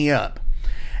 Hit me up.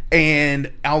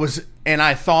 And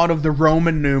I thought of the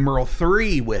Roman numeral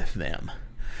 3 with them.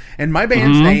 And my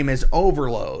band's name is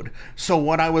Overload. So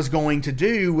what I was going to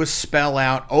do was spell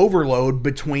out overload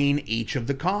between each of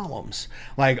the columns.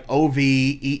 Like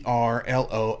OVERLOAD.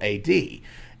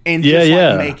 And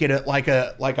just make it like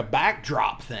a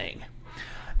backdrop thing.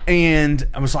 And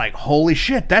I was like, holy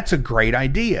shit, that's a great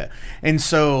idea. And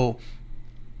so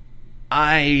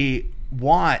I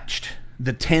watched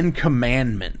the 10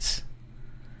 Commandments.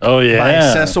 Oh yeah, by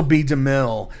Cecil B.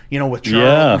 DeMille, with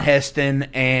Charlton Heston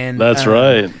and that's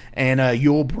right, and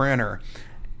Yul Brynner,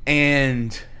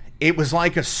 and it was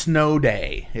like a snow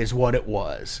day, is what it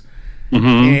was.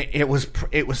 It was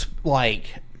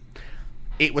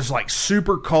like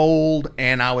super cold,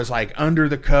 and I was like under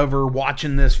the cover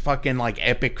watching this fucking like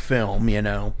epic film,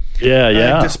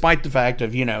 despite the fact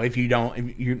of if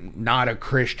you're not a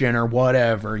Christian or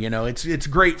whatever, it's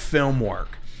great film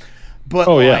work, but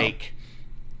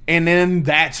and then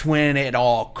that's when it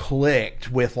all clicked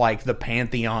with like the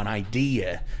Pantheon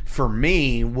idea for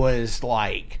me was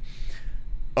like,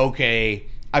 okay,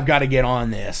 I've got to get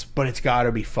on this, but it's got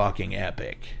to be fucking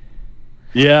epic.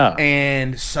 Yeah.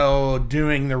 And so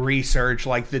doing the research,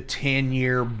 like the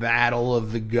 10-year Battle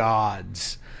of the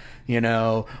Gods, on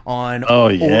and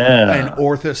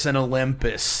Orthus and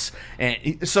Olympus.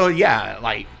 And so,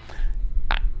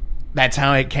 that's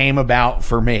how it came about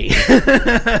for me.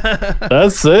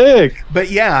 That's sick.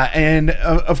 But yeah, and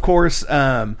of course,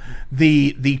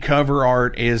 the cover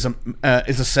art is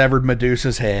a severed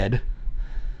Medusa's head.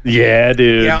 Yeah,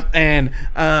 dude. Yeah, and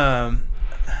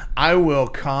I will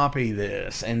copy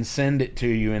this and send it to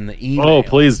you in the email. Oh,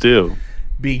 please do.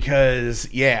 Because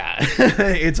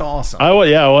it's awesome. I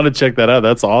want to check that out.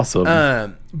 That's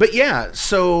awesome. But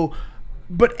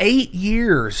 8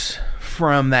 years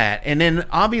from that, and then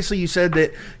obviously you said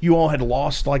that you all had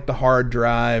lost like the hard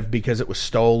drive because it was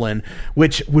stolen,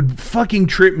 which would fucking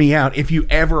trip me out if you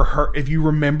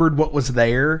remembered what was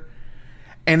there.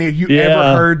 And if you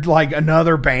ever heard like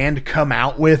another band come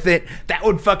out with it, that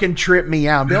would fucking trip me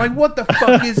out. Be like, what the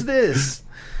fuck is this?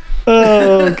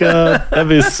 Oh god, that'd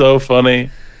be so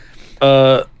funny.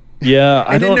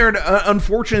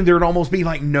 Unfortunately, there'd almost be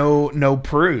like no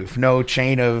proof, no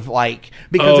chain of like,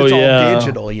 because it's all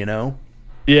digital,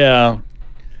 Yeah.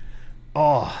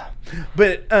 Oh,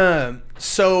 but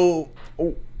so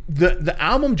the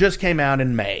album just came out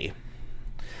in May.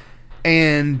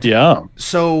 And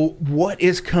so what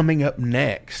is coming up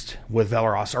next with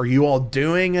Velaraas? Are you all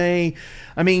doing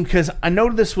because I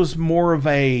know this was more of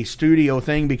a studio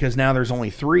thing because now there's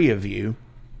only 3 of you.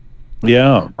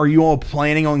 Yeah. Are you all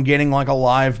planning on getting like a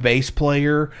live bass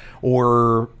player,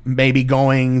 or maybe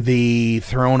going the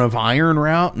Throne of Iron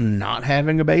route and not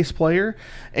having a bass player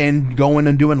and going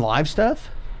and doing live stuff?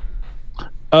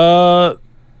 There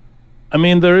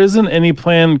isn't any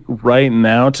plan right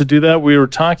now to do that. We were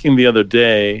talking the other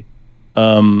day,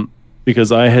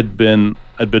 because I'd been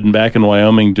back in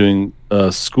Wyoming doing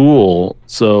school,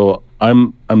 so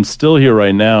I'm still here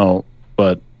right now.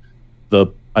 But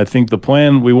I think the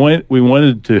plan we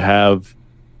wanted to have,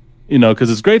 because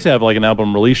it's great to have like an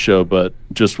album release show, but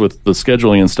just with the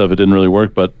scheduling and stuff, it didn't really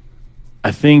work. But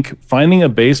I think finding a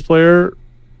bass player,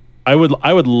 I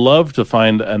would love to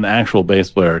find an actual bass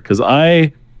player, because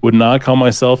I would not call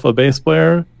myself a bass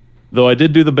player, though I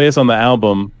did do the bass on the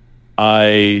album.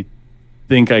 I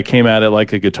think I came at it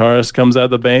like a guitarist comes at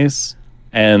the bass,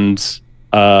 and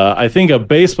I think a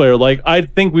bass player, like I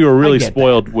think we were really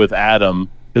spoiled with Adam,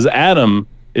 because Adam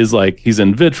is like, he's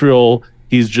in Vitriol,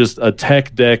 he's just a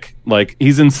tech deck, like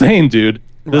he's insane, dude.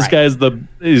 This guy's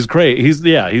he's great.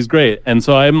 He's great. And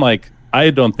so I'm like, I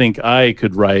don't think I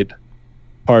could write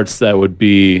parts that would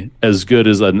be as good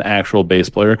as an actual bass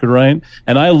player could write.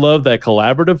 And I love that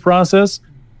collaborative process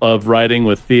of writing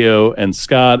with Theo and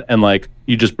Scott, and like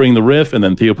you just bring the riff and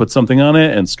then Theo puts something on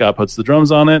it and Scott puts the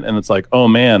drums on it, and it's like, oh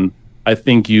man, I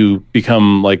think you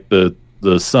become like the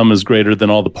sum is greater than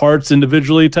all the parts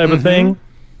individually type of thing.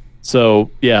 So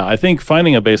yeah, I think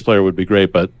finding a bass player would be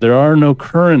great, but there are no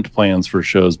current plans for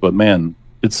shows. But man,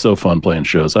 it's so fun playing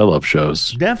shows. I love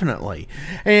shows. Definitely.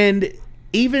 And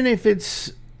even if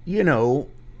it's,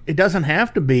 it doesn't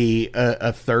have to be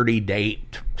a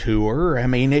 30-date tour. I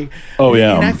mean, and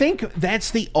I think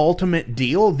that's the ultimate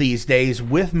deal these days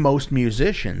with most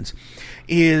musicians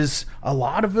is a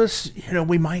lot of us,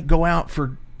 we might go out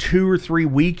for 2 or 3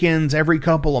 weekends every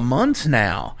couple of months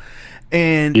now.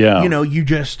 And, you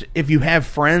just, if you have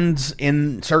friends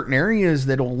in certain areas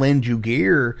that'll lend you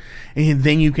gear, and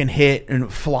then you can hit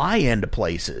and fly into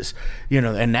places,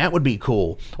 and that would be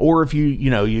cool. Or if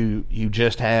you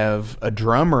just have a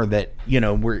drummer that,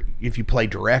 if you play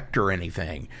direct or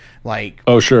anything, like,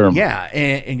 oh, sure. Yeah.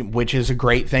 And which is a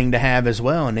great thing to have as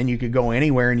well. And then you could go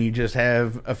anywhere and you just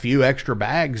have a few extra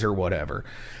bags or whatever.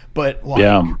 But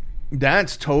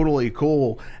that's totally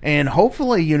cool. And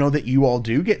hopefully, that you all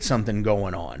do get something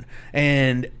going on.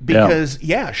 And because,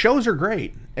 shows are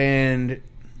great. And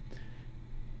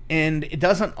it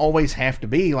doesn't always have to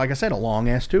be, like I said, a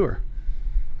long-ass tour.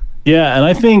 Yeah, and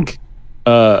I think,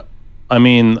 I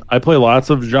play lots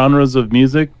of genres of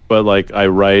music, but, like, I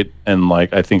write and,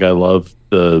 like, I think I love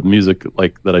the music,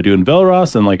 like, that I do in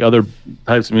Velaraas and, like, other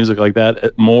types of music like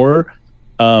that more.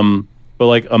 But,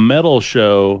 like, a metal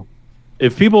show...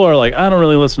 If people are like, I don't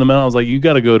really listen to metal, I was like, you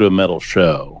got to go to a metal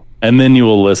show, and then you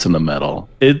will listen to metal.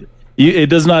 It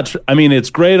does not. It's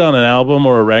great on an album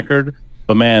or a record,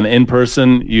 but man, in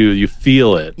person, you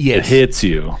feel it. Yes. It hits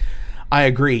you. I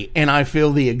agree, and I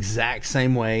feel the exact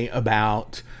same way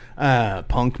about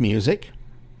punk music.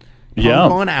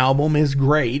 Punk on album is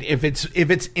great if it's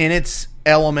in its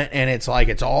element and it's like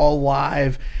it's all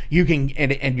live. You can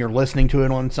and you're listening to it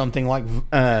on something like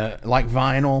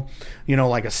vinyl,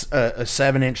 like a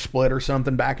 7-inch split or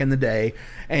something back in the day,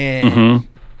 and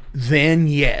then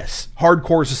yes,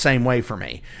 hardcore's the same way for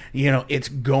me. It's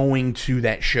going to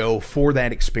that show for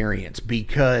that experience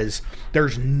because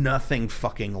there's nothing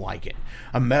fucking like it.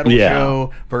 A metal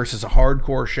show versus a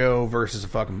hardcore show versus a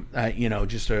fucking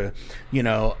just a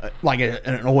like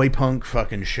an oi punk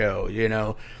fucking show,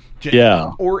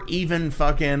 or even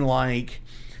fucking like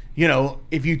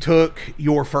if you took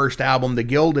your first album, The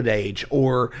Gilded Age,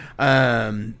 or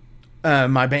my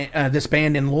band, this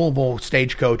band in Louisville,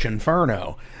 Stagecoach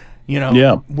Inferno,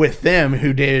 with them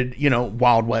who did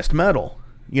Wild West metal,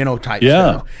 type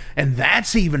stuff, and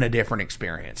that's even a different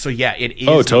experience. So it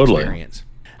is totally an experience.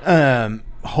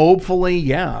 Hopefully,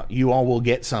 you all will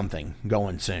get something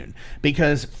going soon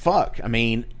because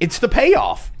it's the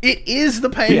payoff. It is the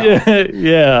payoff.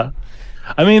 Yeah.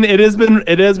 It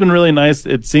has been really nice.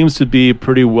 It seems to be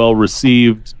pretty well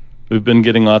received. We've been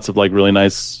getting lots of like really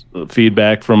nice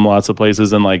feedback from lots of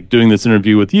places, and like doing this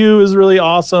interview with you is really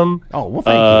awesome. Oh, well,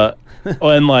 thank you.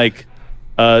 And like,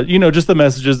 just the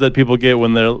messages that people get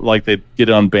when they're like, they get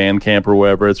it on Bandcamp or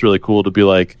wherever. It's really cool to be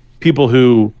like people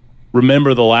who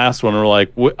remember the last one are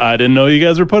like, I didn't know you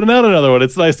guys were putting out another one.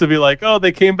 It's nice to be like, oh,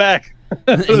 they came back.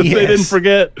 They didn't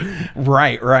forget.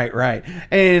 Right.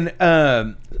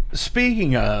 And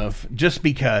speaking of, just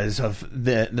because of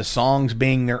the songs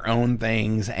being their own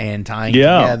things and tying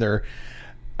together,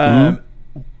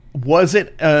 was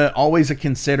it always a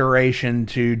consideration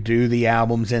to do the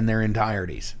albums in their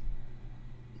entireties?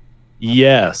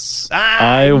 Yes.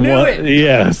 I knew it.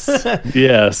 Yes.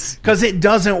 Yes. Because it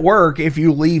doesn't work if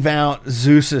you leave out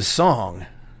Zeus's song.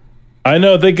 I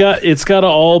know it's got to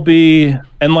all be,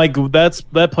 and like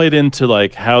that played into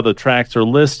like how the tracks are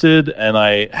listed, and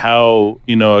how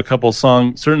a couple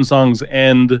certain songs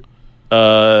end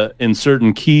in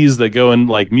certain keys that go in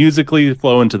like musically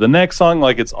flow into the next song.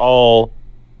 Like it's all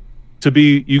to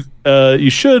be you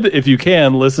should, if you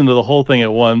can, listen to the whole thing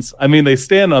at once. They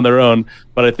stand on their own,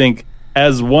 but I think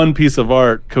as one piece of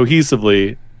art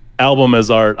cohesively, album as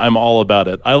art, I'm all about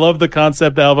it. I love the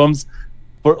concept albums.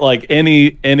 For like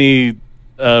any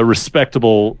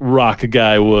respectable rock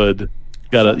guy would,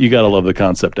 you gotta love the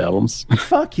concept albums.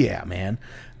 Fuck yeah, man.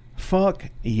 Fuck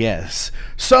yes.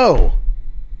 So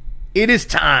it is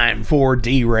time for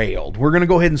Derailed. We're going to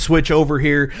go ahead and switch over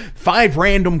here. 5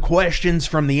 random questions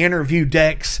from the interview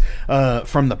decks,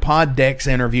 from the Pod Decks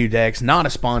interview decks. Not a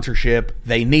sponsorship.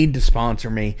 They need to sponsor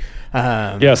me.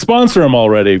 Sponsor them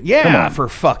already. Yeah, come on. For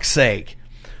fuck's sake.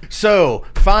 So,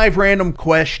 5 random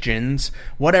questions.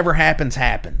 Whatever happens,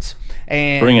 happens.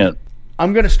 And bring it.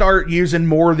 I'm going to start using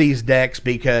more of these decks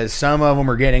because some of them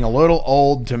are getting a little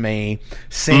old to me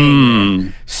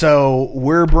seeing. So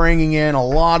we're bringing in a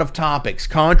lot of topics,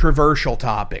 controversial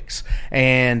topics,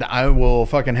 and I will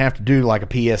fucking have to do like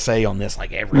a PSA on this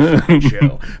like every fucking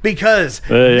show. Because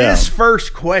this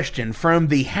first question from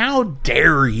the How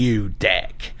Dare You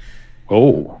deck.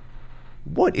 Oh.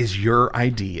 What is your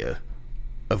idea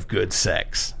of good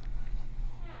sex?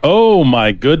 Oh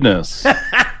my goodness.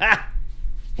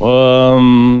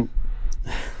 Holy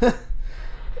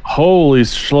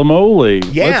schmoly.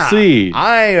 Yeah, Let's see.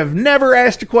 I have never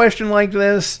asked a question like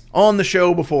this on the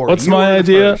show before. What's You my were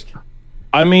the idea? first.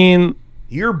 I mean,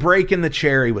 You're breaking the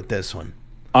cherry with this one.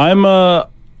 I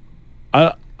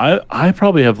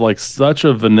probably have like such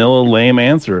a vanilla lame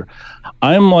answer.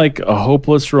 I'm like a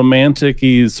hopeless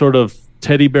romantic-y sort of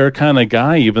teddy bear kind of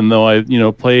guy, even though I,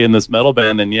 play in this metal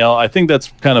band and yell. I think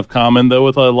that's kind of common though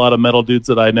with a lot of metal dudes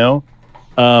that I know.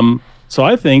 So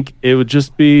I think it would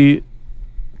just be,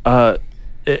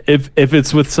 if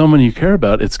it's with someone you care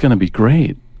about, it's going to be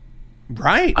great.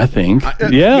 Right. I think. I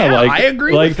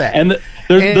agree with that. And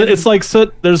it's like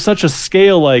there's such a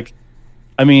scale. Like,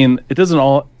 I mean, it's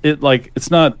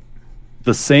not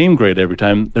the same great every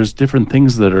time. There's different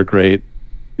things that are great.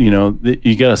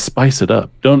 You got to spice it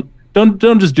up. Don't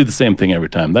just do the same thing every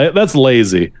time. That's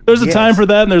lazy. There's a time for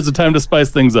that, and there's a time to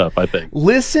spice things up, I think.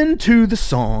 Listen to the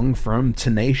song from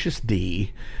Tenacious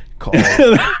D called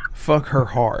Fuck Her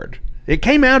Hard. It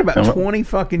came out about 20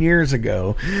 fucking years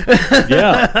ago.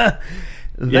 Yeah.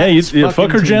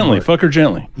 Fuck her gently. teamwork. Fuck her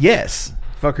gently. Yes.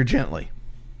 Fuck her gently.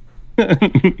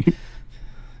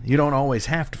 You don't always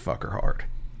have to fuck her hard.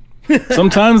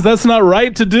 Sometimes that's not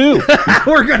right to do.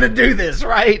 We're going to do this,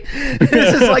 right?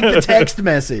 This is like the text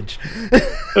message.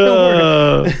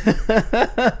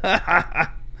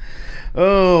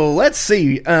 Oh, let's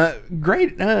see.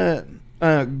 Great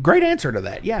answer to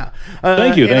that. Yeah.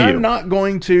 Thank you. I'm not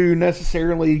going to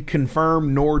necessarily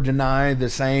confirm nor deny the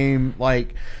same,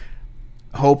 like,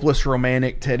 hopeless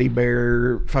romantic teddy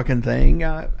bear fucking thing.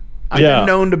 I've been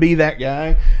known to be that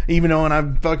guy, even though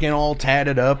I'm fucking all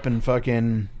tatted up and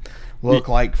fucking look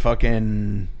like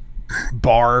fucking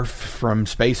Barf from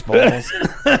Spaceballs.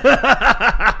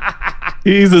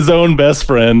 He's his own best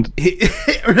friend.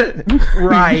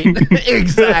 Right.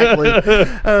 Exactly.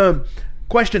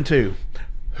 Question 2.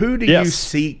 Who do you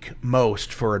seek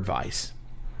most for advice?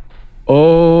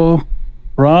 Oh,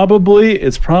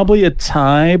 it's probably a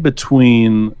tie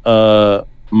between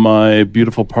my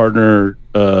beautiful partner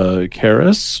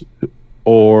Karis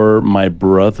or my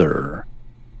brother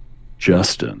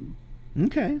Justin.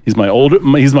 Okay. He's my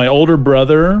older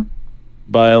brother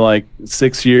by like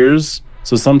 6 years.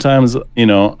 So sometimes,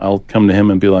 I'll come to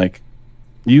him and be like,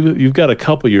 you've got a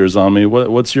couple years on me.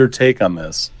 What's your take on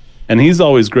this? And he's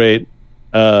always great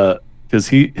because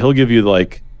he'll give you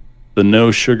like the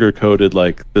no sugar coated,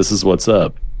 like, this is what's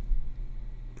up.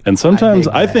 And sometimes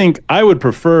I think I would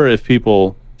prefer if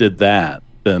people did that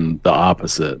than the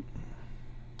opposite.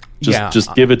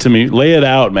 Just give it to me. Lay it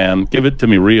out, man. Give it to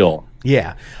me real.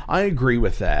 Yeah, I agree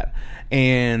with that.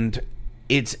 And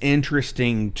it's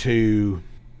interesting to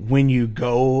when you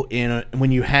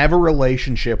when you have a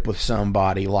relationship with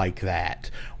somebody like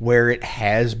that, where it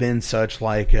has been such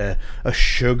like a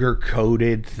sugar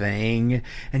coated thing,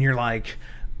 and you're like,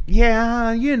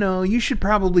 yeah, you should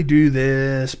probably do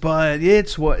this, but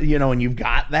it's what, and you've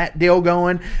got that deal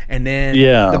going, and then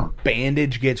the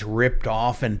bandage gets ripped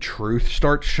off and truth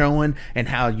starts showing, and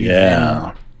how you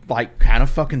then like kind of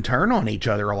fucking turn on each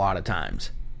other a lot of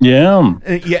times. Yeah,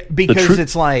 because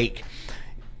it's like,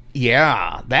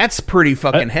 that's pretty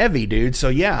fucking heavy, dude.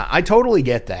 So I totally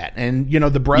get that. And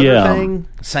the brother thing,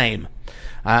 same.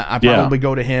 I probably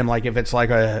go to him like if it's like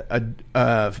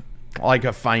like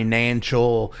a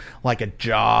financial, like a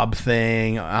job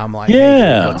thing. I'm like,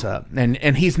 hey, what's up?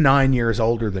 And he's 9 years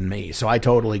older than me, so I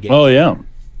totally get it. Oh yeah,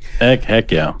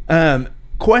 heck yeah.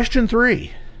 Question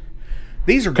 3.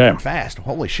 These are going fast.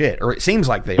 Holy shit! Or it seems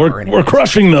like they are. We're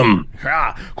crushing them.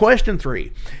 Question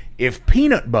 3. If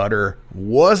peanut butter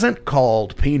wasn't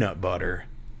called peanut butter,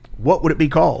 what would it be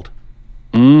called?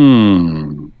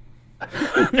 I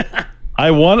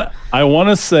want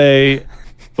to say,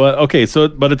 but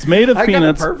it's made of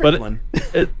peanuts. Got the perfect one.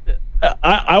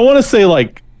 I want to say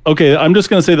like, okay, I'm just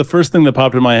going to say the first thing that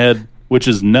popped in my head, which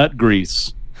is nut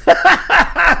grease.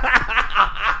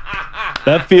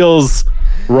 That feels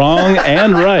wrong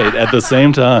and right at the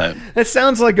same time. That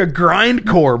sounds like a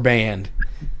grindcore band.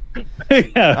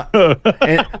 Yeah.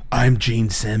 And I'm Gene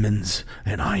Simmons,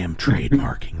 and I am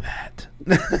trademarking that.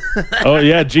 Oh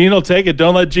yeah, Gene will take it.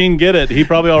 Don't let Gene get it. He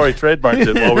probably already trademarked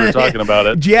it while we were talking about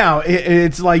it. Yeah,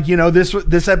 it's like,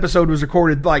 this episode was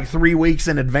recorded like 3 weeks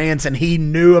in advance, and he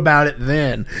knew about it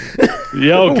then.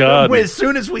 Yeah, oh god. As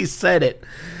soon as we said it,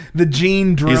 the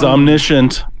Gene drone. He's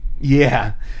omniscient.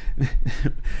 Yeah.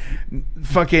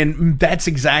 Fucking, that's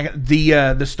exactly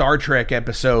the Star Trek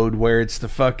episode where it's the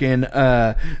fucking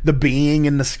the being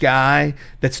in the sky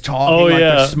that's talking like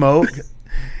the smoke.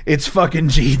 It's fucking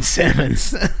Gene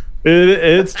Simmons.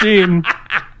 It's Gene.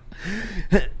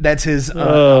 That's his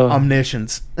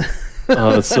omniscience.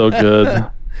 Oh, that's so good.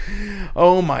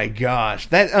 Oh my gosh.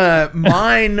 That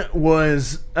mine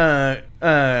was ground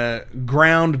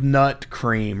nut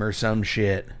cream or some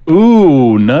shit.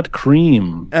 Ooh, nut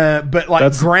cream. But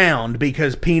like ground,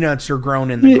 because peanuts are grown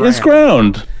in the ground. It's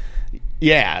ground.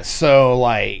 Yeah, so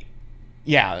like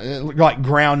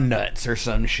ground nuts or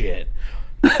some shit.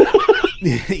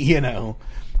 You know.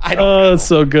 I don't know. That's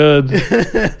so good.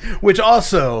 Which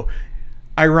also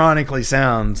ironically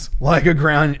sounds like a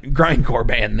grindcore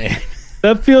band name.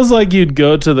 That feels like you'd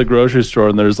go to the grocery store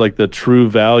and there's like the true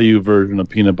value version of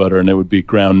peanut butter, and it would be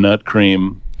ground nut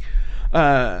cream.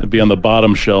 It'd be on the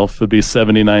bottom shelf. It'd be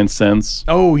 79 cents.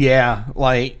 Oh yeah,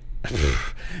 like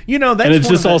you know, that's, and it's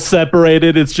just all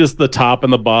separated. It's just the top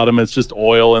and the bottom. It's just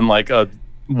oil and like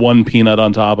one peanut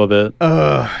on top of it.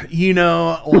 You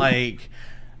know, like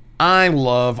I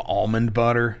love almond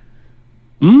butter.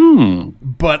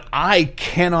 But I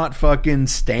cannot fucking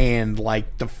stand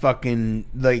like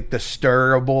the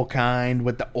stirrable kind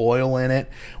with the oil in it,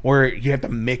 where you have to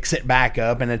mix it back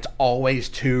up and it's always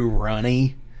too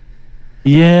runny.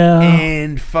 Yeah.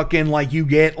 And fucking like you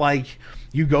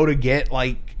go to get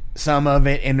like some of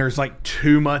it and there's like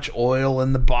too much oil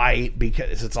in the bite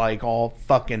because it's like all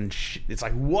fucking it's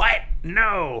like, what?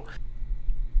 No.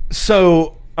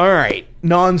 So, all right,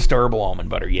 non-stirrable almond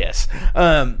butter, yes.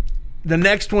 The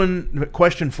next one,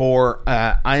 question 4,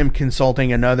 I am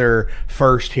consulting another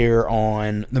first here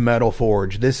on the Metal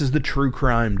Forge. This is the True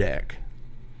Crime deck.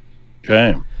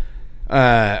 Okay.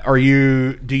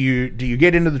 Do you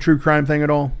get into the true crime thing at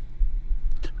all?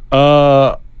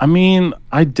 I mean,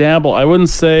 I dabble. I wouldn't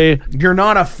say you're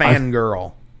not a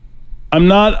fangirl. I'm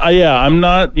not. I'm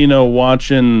not.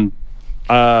 Watching. It's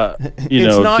not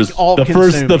just all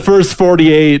the first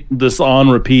 48 this on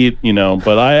repeat.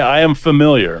 But I am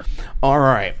familiar. All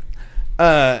right.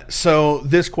 So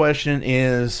this question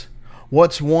is,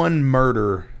 what's one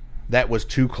murder that was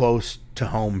too close to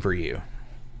home for you?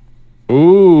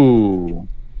 Ooh.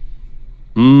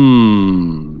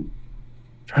 Trying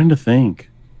to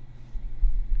think.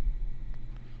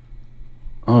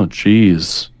 Oh,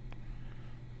 geez.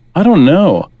 I don't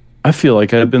know. I feel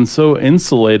like I've been so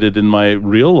insulated in my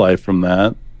real life from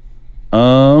that.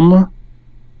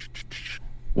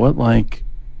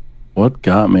 What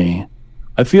got me?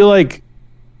 I feel like,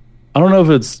 I don't know if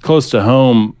it's close to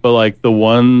home, but like the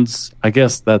ones, I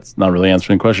guess that's not really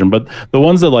answering the question, but the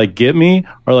ones that like get me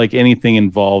are like anything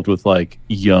involved with like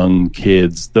young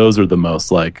kids. Those are the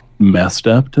most like messed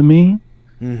up to me.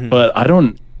 Mm-hmm. But I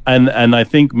don't, and I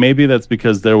think maybe that's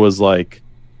because there was like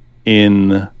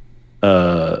in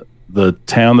the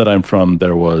town that I'm from,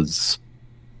 there was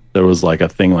like a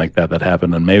thing like that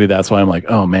happened, and maybe that's why I'm like,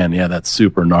 oh man, yeah, that's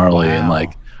super gnarly. Wow. And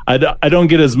like I don't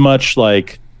get as much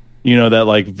like, that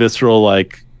like visceral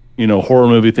like, horror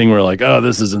movie thing where like, oh,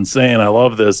 this is insane, I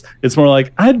love this. It's more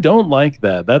like, I don't like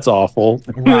that, that's awful.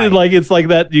 Right. Like it's like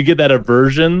that, you get that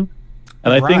aversion.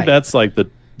 And I think that's like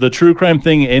the true crime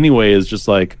thing anyway, is just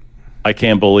like, I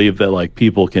can't believe that like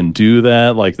people can do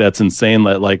that. Like that's insane.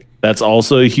 That like that's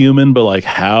also a human, but like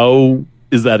how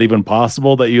is that even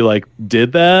possible that you like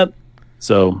did that?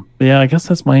 So yeah, I guess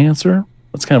that's my answer.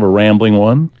 That's kind of a rambling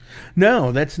one.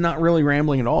 No, that's not really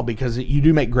rambling at all, because you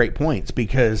do make great points,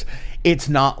 because it's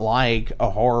not like a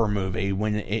horror movie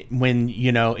when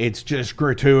it's just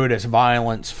gratuitous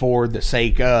violence for the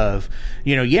sake of,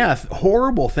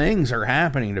 horrible things are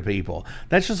happening to people.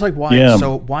 That's just like why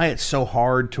it's so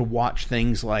hard to watch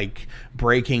things like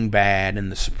Breaking Bad and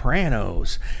The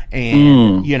Sopranos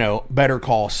and Better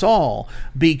Call Saul,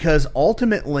 because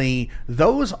ultimately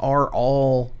those are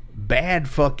all bad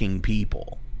fucking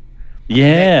people.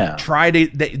 Yeah.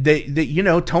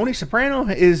 Tony Soprano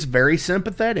is very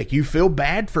sympathetic. You feel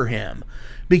bad for him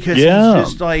because he's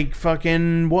just like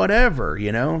fucking whatever,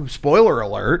 spoiler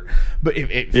alert, but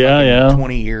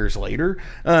 20 years later,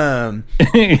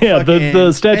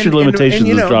 the statute of limitations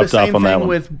has dropped off on that one.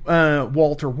 With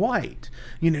Walter White,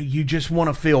 you just want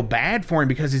to feel bad for him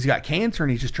because he's got cancer and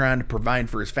he's just trying to provide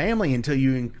for his family, until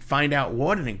you find out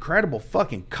what an incredible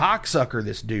fucking cocksucker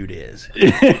this dude is.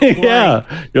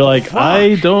 You're like, fuck.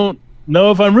 I don't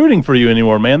know if I'm rooting for you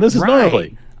anymore, man. This is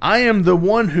gnarly. I am the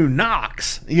one who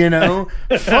knocks,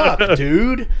 fuck,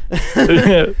 dude.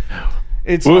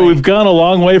 We've gone a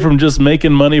long way from just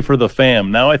making money for the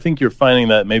fam. Now I think you're finding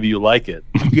that maybe you like it.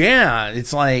 Yeah,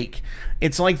 it's like,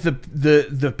 it's like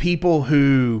the people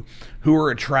who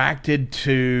are attracted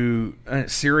to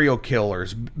serial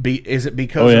killers. Is it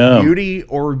because of beauty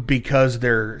or because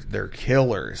they're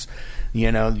killers?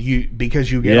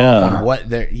 Because you get off on what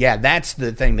they're. Yeah, that's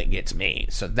the thing that gets me.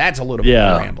 So that's a little bit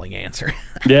of a rambling answer.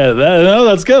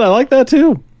 That's good. I like that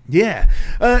too. Yeah.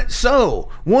 So,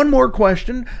 one more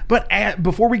question, but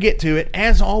before we get to it,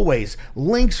 as always,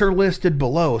 links are listed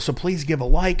below, so please give a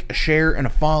like, a share, and a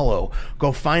follow.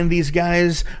 Go find these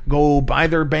guys, go buy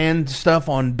their band stuff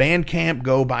on Bandcamp,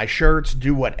 go buy shirts,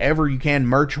 do whatever you can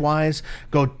merch-wise.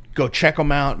 Go check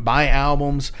them out, buy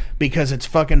albums, because it's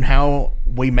fucking how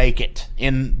we make it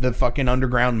in the fucking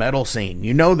underground metal scene.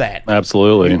 You know that.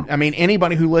 Absolutely. I mean,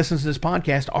 anybody who listens to this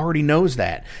podcast already knows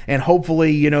that. And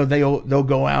hopefully, they'll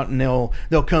go out and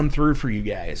they'll come through for you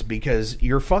guys, because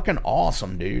you're fucking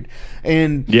awesome, dude.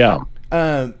 And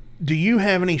do you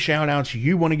have any shout outs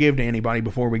you want to give to anybody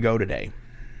before we go today?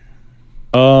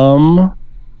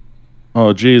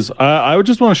 Oh, geez. I would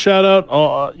just want to shout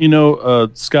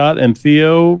out, Scott and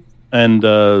Theo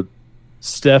and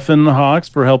Stefan Hawks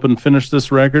for helping finish this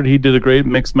record. He did a great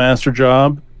mix master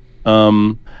job.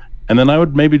 And then I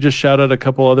would maybe just shout out a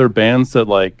couple other bands that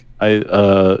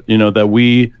that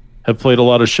we have played a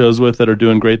lot of shows with that are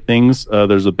doing great things.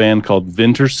 There's a band called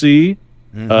Vintersea.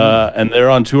 And they're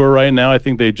on tour right now. I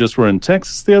think they just were in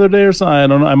Texas the other day or something. I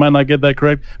don't know. I might not get that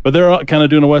correct, but they're kind of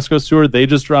doing a West Coast tour. They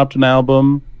just dropped an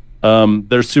album.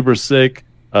 They're super sick.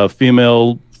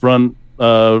 Female front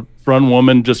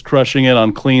woman just crushing it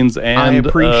on cleans and I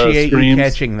appreciate screams. You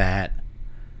catching that.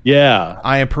 Yeah,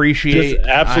 I appreciate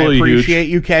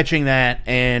you catching that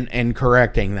and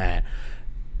correcting that.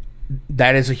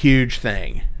 That is a huge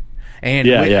thing. And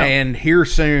and here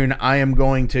soon, I am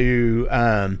going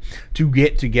to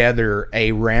get together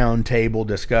a round table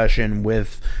discussion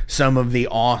with some of the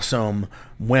awesome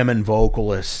women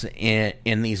vocalists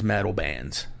in these metal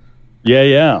bands.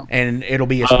 Yeah. And it'll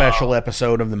be a special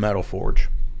episode of the Metal Forge.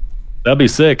 That'd be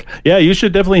sick. Yeah, you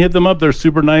should definitely hit them up. They're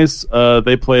super nice.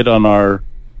 They played on our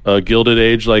Gilded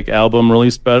Age album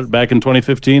released back in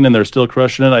 2015, and they're still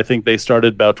crushing it. I think they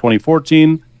started about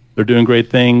 2014. They're doing great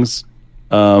things.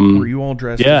 Were you all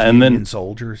dressed as Union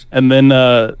soldiers? And then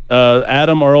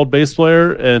Adam, our old bass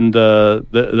player, and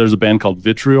there's a band called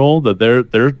Vitriol that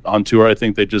they're on tour. I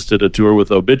think they just did a tour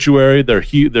with Obituary.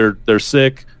 They're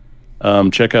sick.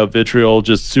 Check out Vitriol,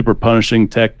 just super punishing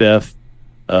tech death.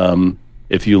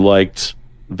 If you liked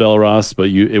Velaraas, but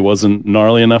it wasn't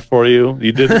gnarly enough for you,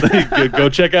 you did go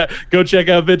check out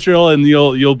Vitriol, and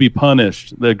you'll be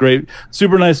punished. They're great,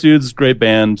 super nice dudes, great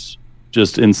band.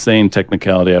 Just insane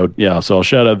technicality. So I'll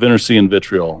shout out Vintersea and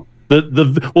Vitriol.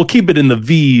 We'll keep it in the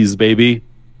V's, baby.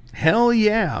 Hell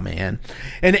yeah, man.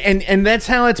 And that's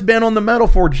how it's been on the Metal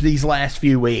Forge these last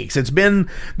few weeks. It's been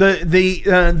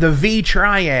the V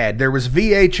triad. There was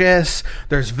VHS,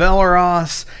 there's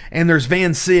Velaraas, and there's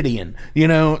Van Sidian.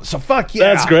 So fuck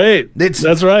yeah. That's great.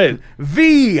 That's right.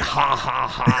 V ha ha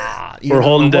ha. We're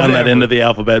holding down that end of the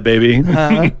alphabet, baby.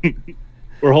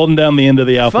 We're holding down the end of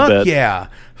the alphabet.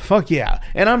 Fuck yeah.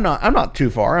 And I'm not too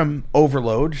far. I'm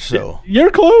Overload, so you're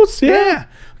close. Yeah.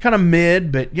 Kind of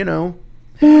mid, but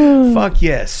fuck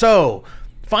yeah. So,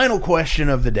 final question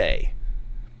of the day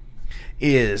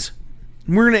is,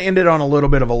 we're going to end it on a little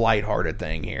bit of a lighthearted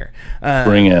thing here.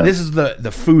 Bring it. This is the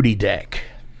foodie deck.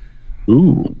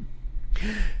 Ooh.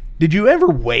 Did you ever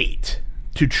wait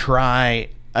to try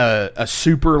a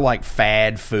super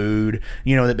fad food,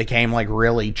 that became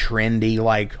really trendy?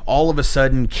 Like all of a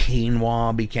sudden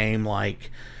quinoa became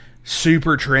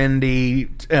super trendy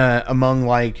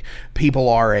among people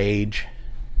our age.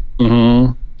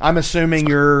 Mm-hmm. I'm assuming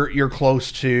you're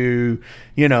close to,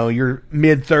 your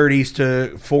mid 30s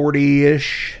to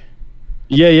 40-ish.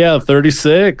 Yeah,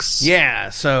 36. Yeah,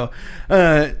 so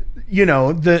I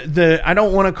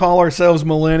don't want to call ourselves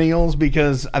millennials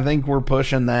because I think we're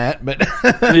pushing that, but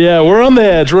yeah, we're on the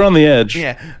edge.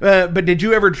 Yeah, but did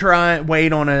you ever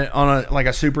wait on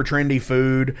a super trendy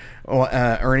food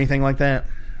or anything like that?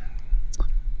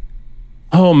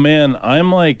 Oh man, I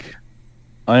am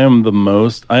not the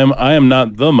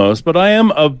most, but I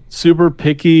am a super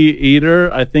picky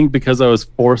eater. I think because I was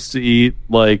forced to eat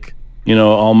I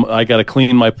got to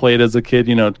clean my plate as a kid,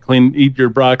 eat your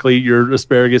broccoli, your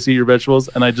asparagus, eat your vegetables.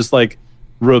 And I just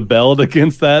rebelled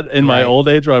against that in my old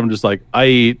age, where I'm just I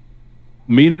eat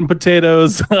meat and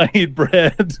potatoes, I eat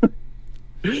bread.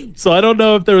 So I don't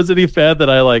know if there was any fad that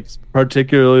I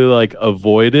particularly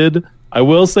avoided. I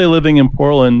will say, living in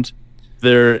Portland,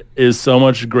 there is so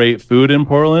much great food in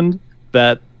Portland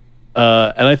that,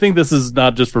 and I think this is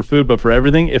not just for food, but for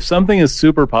everything. If something is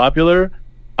super popular,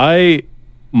 I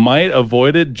might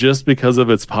avoid it just because of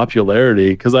its popularity,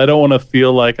 because I don't want to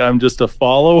feel like I'm just a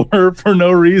follower for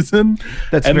no reason.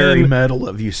 That's very metal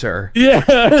of you, sir.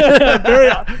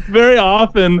 Yeah, very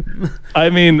often. I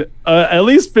mean, at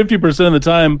least 50% of the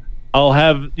time,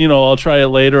 I'll try it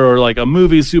later, or like a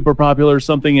movie super popular or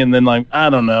something, and then like, I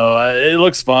don't know, it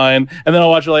looks fine, and then I'll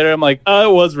watch it later. I'm like, oh,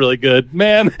 it was really good,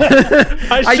 man.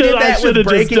 I should have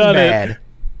just done it.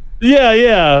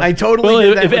 Yeah. I totally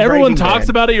did that if with everyone Breaking talks Bad.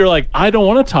 about it, you're like, I don't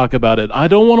want to talk about it. I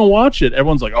don't want to watch it.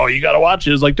 Everyone's like, oh, you got to watch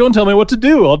it. It's like, don't tell me what to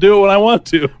do. I'll do it when I want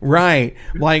to. Right.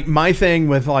 Like my thing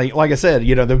with like I said,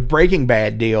 the Breaking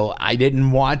Bad deal, I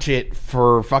didn't watch it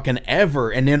for fucking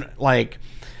ever. And then like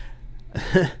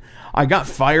I got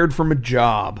fired from a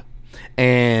job.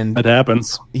 And it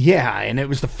happens. Yeah, and it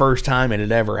was the first time it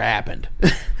had ever happened.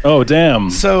 Oh,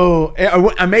 damn. So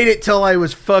I made it till I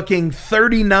was fucking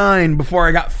 39 before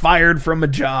I got fired from a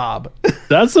job.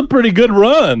 That's a pretty good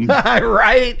run.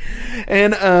 Right?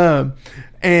 And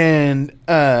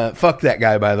fuck that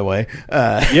guy, by the way.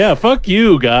 Yeah, fuck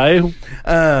you, guy.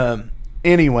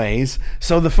 Anyways,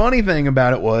 so the funny thing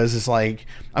about it is like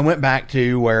I went back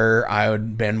to where I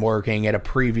had been working at a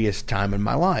previous time in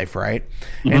my life, right?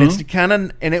 Mm-hmm. And it's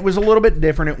and it was a little bit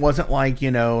different. It wasn't like,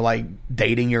 like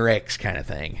dating your ex kind of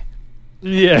thing.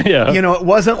 Yeah. It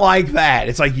wasn't like that.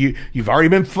 It's like you've already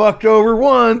been fucked over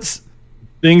once.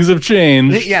 Things have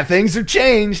changed. Yeah, things have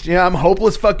changed. Yeah, I'm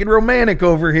hopeless fucking romantic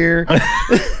over here.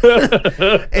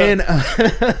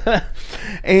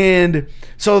 And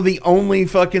so the only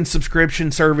fucking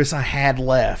subscription service I had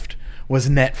left was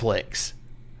Netflix,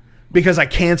 because I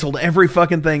canceled every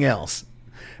fucking thing else.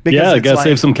 Because I gotta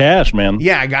save some cash, man.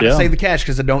 Yeah, I gotta save the cash,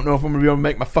 because I don't know if I'm gonna be able to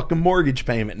make my fucking mortgage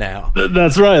payment now.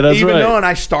 That's right. Even though, and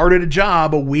I started a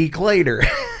job a week later.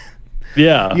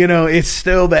 Yeah. It's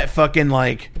still that fucking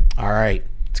like, all right,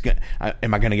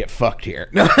 am I gonna get fucked here?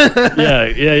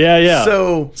 Yeah.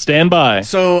 So stand by.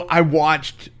 So I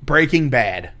watched Breaking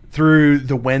Bad through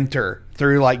the winter,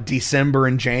 through like December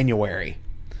and January.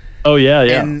 Oh yeah.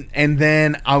 And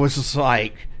then I was just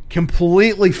like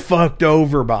completely fucked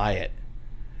over by it,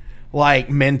 like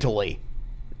mentally.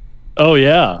 Oh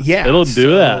yeah. It'll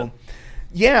do that.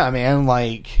 Yeah, man.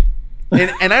 Like,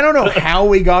 and I don't know how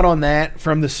we got on that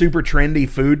from the super trendy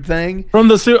food thing. From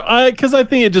the because I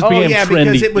think it just became trendy.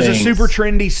 Because it was things. a super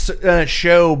trendy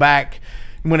show back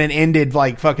when it ended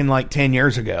like fucking like 10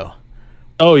 years ago.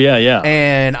 Oh yeah.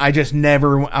 And I just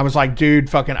never. I was like, dude,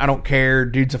 fucking, I don't care.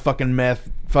 Dude's a fucking meth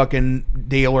fucking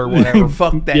dealer, whatever.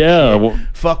 Fuck that. Yeah. Shit. Well,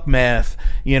 fuck meth.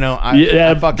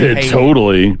 I fucking hate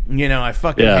totally. it. I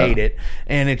fucking hate it.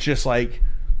 And it's just like,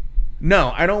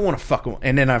 no, I don't want to fuck.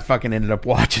 And then I fucking ended up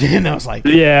watching it, and I was like,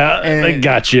 I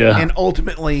gotcha. And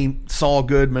ultimately, Saul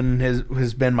Goodman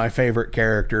has been my favorite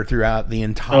character throughout the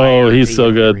entire. Oh, he's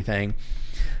so good. Everything.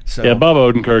 So, yeah, Bob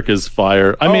Odenkirk is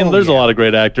fire. I mean, there's a lot of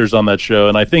great actors on that show,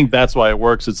 and I think that's why it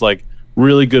works. It's like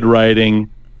really good writing,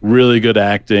 really good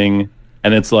acting,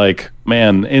 and it's like,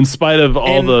 man, in spite of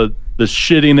all the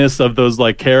shittiness of those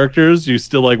like characters, you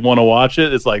still like want to watch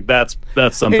it. It's like that's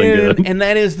something good. And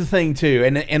that is the thing too.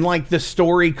 And like the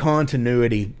story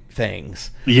continuity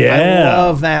things. Yeah. I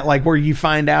love that, like where you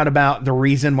find out about the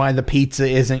reason why the pizza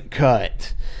isn't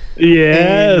cut.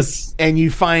 Yes. And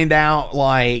you find out,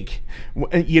 like,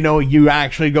 you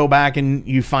actually go back and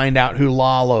you find out who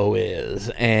Lalo is,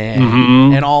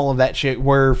 and all of that shit,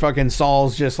 where fucking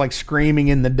Saul's just like screaming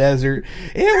in the desert,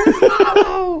 it was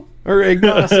Lalo or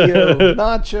Ignacio,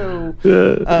 Nacho.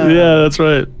 Yeah, that's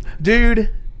right. Dude,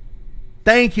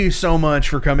 thank you so much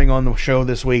for coming on the show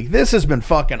this week. This has been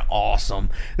fucking awesome.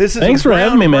 Thanks for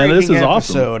having me, man. This is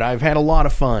awesome. I've had a lot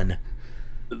of fun.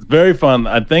 It's very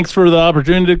fun. Thanks for the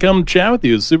opportunity to come chat with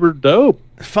you. It's super dope.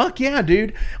 Fuck yeah,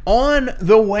 dude. On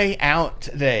the way out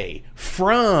today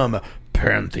from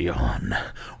Pantheon,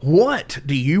 what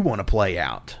do you want to play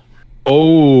out?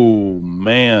 Oh,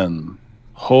 man.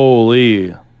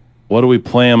 Holy. What do we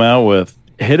play him out with?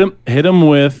 Hit him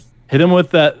with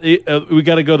that. We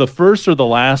got to go the first or the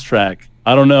last track.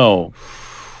 I don't know.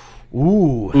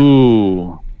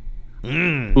 Ooh.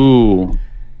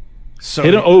 So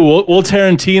hit him, we'll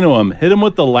Tarantino him. Hit him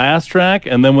with the last track,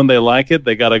 and then when they like it,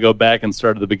 they got to go back and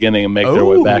start at the beginning and make their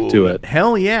way back to it.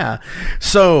 Hell yeah.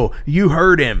 So you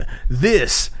heard him.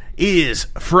 This is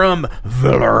from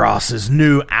Velaraas'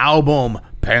 new album,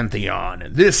 Pantheon.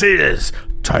 This is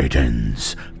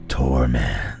Titan's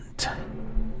Torment.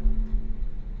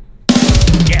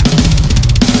 Yeah.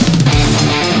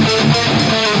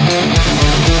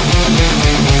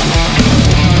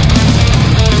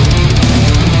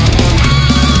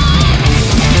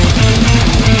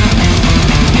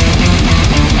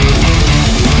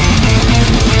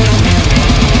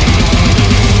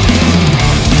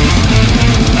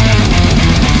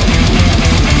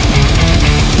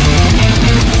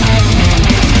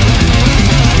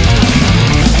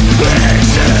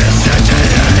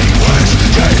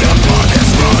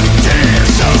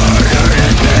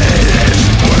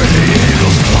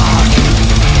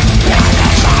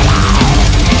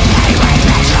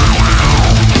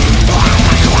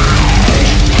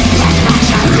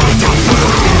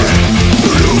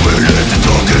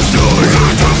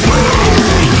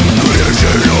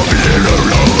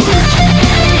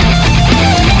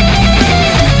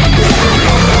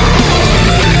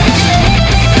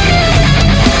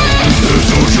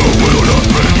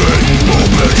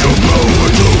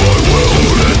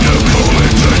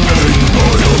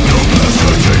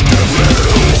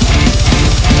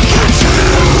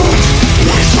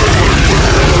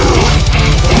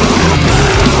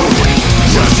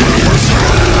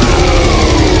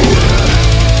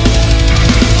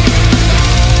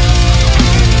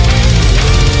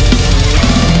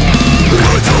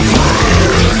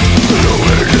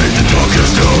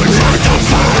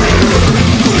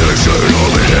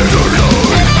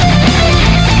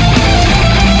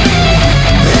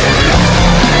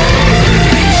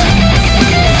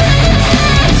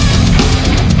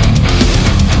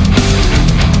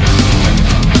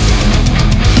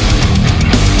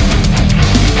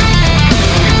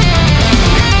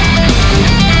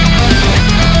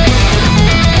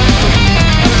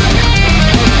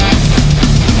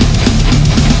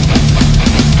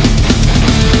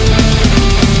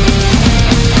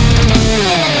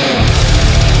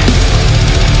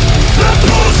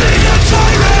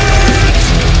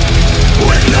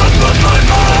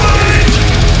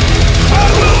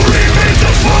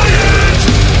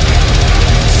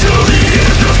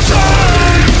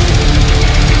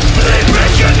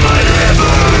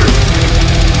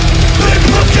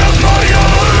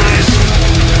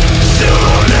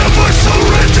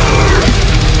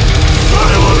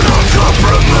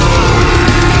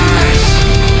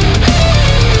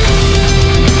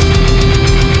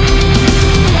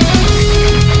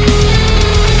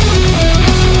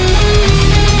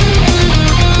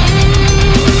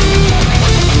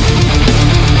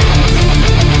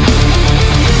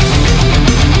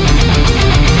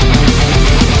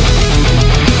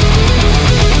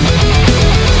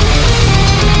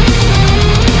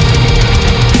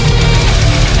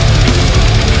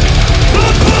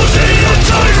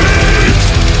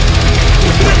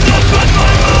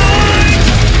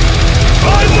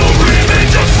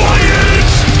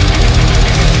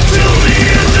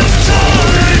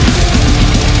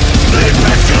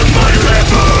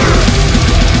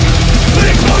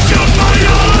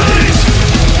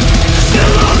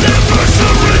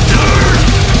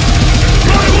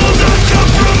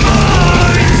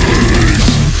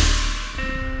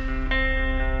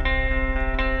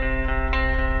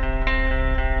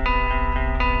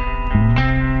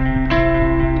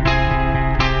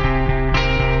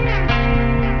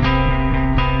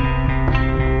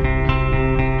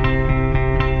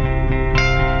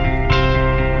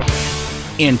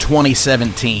 In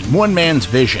 2017, one man's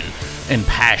vision and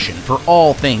passion for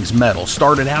all things metal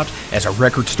started out as a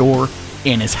record store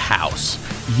in his house.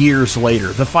 Years later,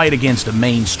 the fight against a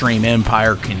mainstream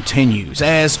empire continues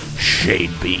as Shade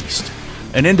Beast.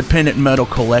 An independent metal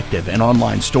collective and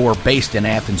online store based in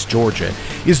Athens, Georgia,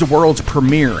 is the world's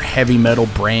premier heavy metal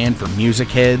brand for music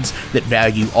heads that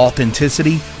value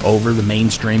authenticity over the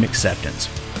mainstream acceptance.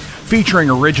 Featuring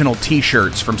original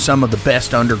t-shirts from some of the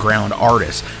best underground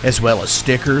artists, as well as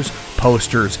stickers,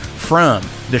 posters from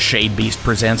the Shade Beast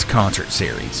Presents concert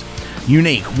series.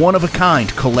 Unique, one-of-a-kind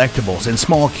collectibles and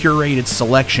small curated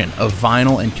selection of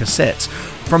vinyl and cassettes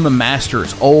from the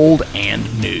masters old and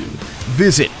new.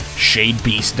 Visit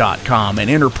shadebeast.com and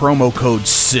enter promo code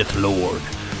SithLord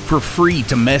for free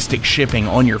domestic shipping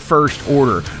on your first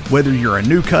order, whether you're a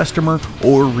new customer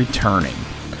or returning.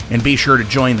 And be sure to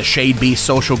join the Shade Beast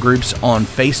social groups on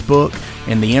Facebook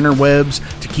and the interwebs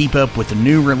to keep up with the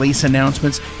new release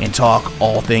announcements and talk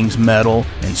all things metal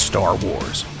and Star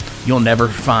Wars. You'll never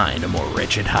find a more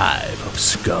wretched hive of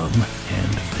scum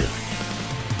and filth.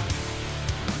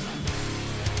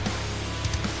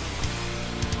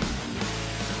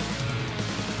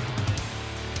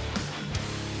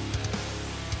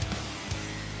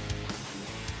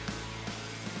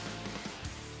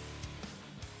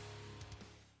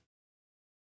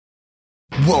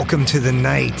 Welcome to the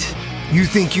night. You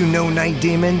think you know Night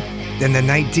Demon? Then the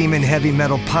Night Demon Heavy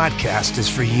Metal Podcast is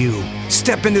for you.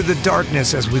 Step into the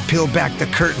darkness as we peel back the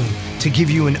curtain to give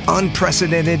you an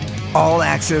unprecedented,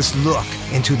 all-access look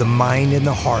into the mind and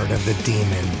the heart of the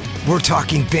demon. We're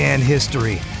talking band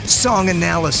history, song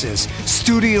analysis,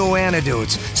 studio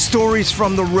anecdotes, stories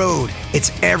from the road.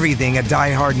 It's everything a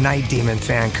diehard Night Demon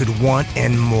fan could want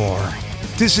and more.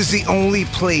 This is the only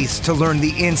place to learn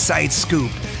the inside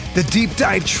scoop, the deep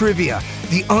dive trivia,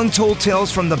 the untold tales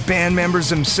from the band members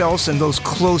themselves and those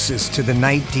closest to the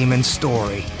Night Demon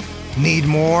story. Need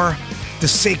more? The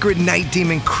sacred Night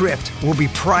Demon Crypt will be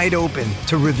pried open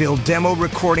to reveal demo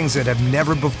recordings that have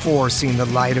never before seen the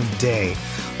light of day,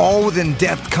 all with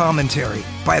in-depth commentary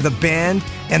by the band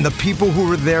and the people who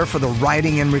were there for the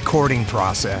writing and recording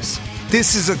process.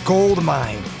 This is a gold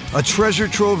mine, a treasure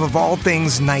trove of all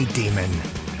things Night Demon.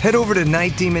 Head over to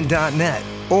nightdemon.net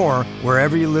or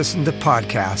wherever you listen to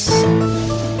podcasts.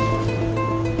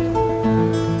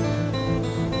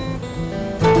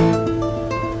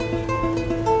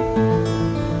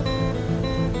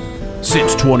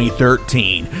 Since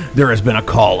 2013, there has been a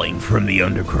calling from the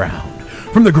underground,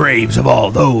 from the graves of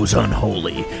all those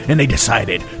unholy, and they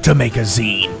decided to make a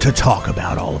zine to talk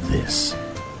about all of this.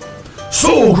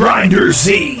 Soul Grinder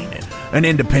Zine! An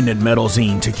independent metal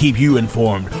zine to keep you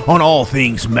informed on all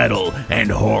things metal and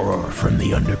horror from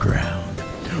the underground.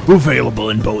 Available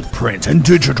in both print and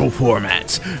digital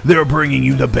formats, they're bringing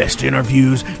you the best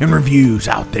interviews and reviews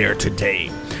out there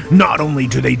today. Not only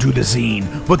do they do the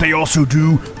zine, but they also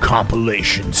do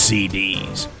compilation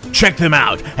CDs. Check them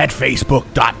out at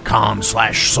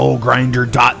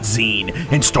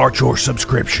facebook.com/soulgrinder.zine and start your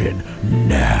subscription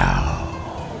now.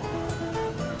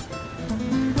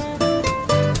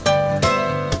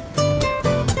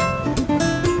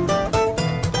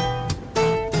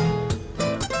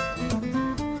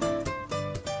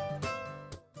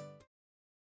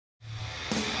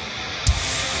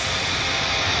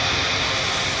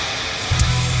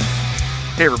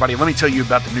 Hey everybody, let me tell you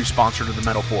about the new sponsor to the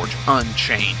Metal Forge,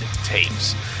 Unchained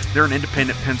Tapes. They're an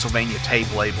independent Pennsylvania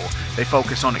tape label. They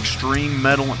focus on extreme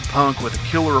metal and punk with a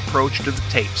killer approach to the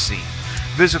tape scene.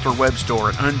 Visit their web store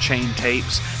at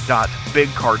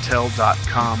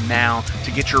unchainedtapes.bigcartel.com now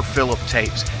to get your fill of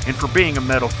tapes. And for being a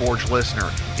Metal Forge listener,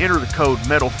 enter the code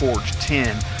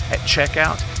METALFORGE10 at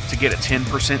checkout to get a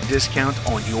 10% discount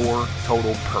on your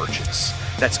total purchase.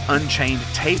 That's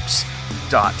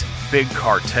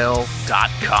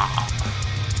unchainedtapes.bigcartel.com.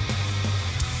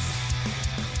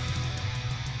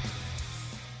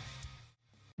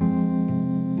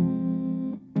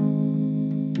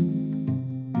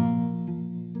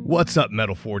 What's up,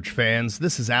 Metal Forge fans?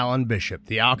 This is Alan Bishop,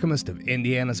 the alchemist of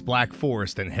Indiana's Black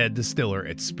Forest and head distiller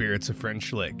at Spirits of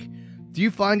French Lick. Do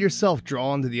you find yourself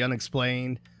drawn to the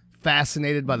unexplained,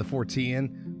 fascinated by the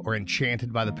Fortean, or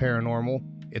enchanted by the paranormal?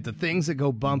 If the things that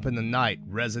go bump in the night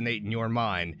resonate in your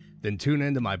mind, then tune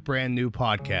into my brand new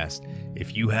podcast,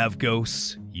 If You Have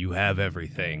Ghosts, You Have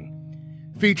Everything.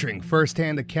 Featuring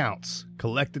first-hand accounts,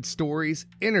 collected stories,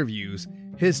 interviews,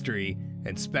 history,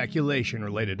 and speculation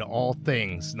related to all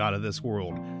things not of this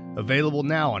world. Available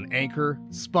now on Anchor,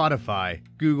 Spotify,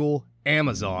 Google,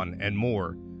 Amazon, and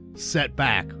more. Set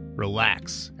back,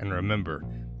 relax, and remember,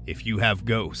 if you have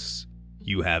ghosts,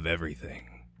 you have everything.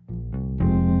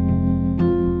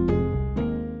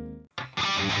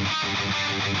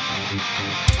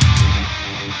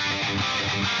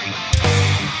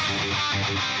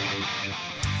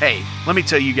 Hey, let me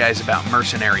tell you guys about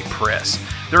Mercenary Press.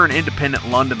 They're an independent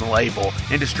London label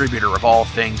and distributor of all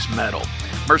things metal.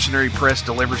 Mercenary Press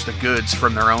delivers the goods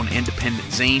from their own independent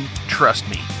zine. Trust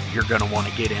me, you're going to want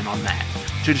to get in on that.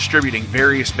 To distributing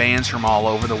various bands from all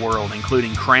over the world,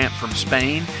 including Cramp from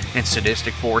Spain and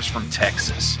Sadistic Force from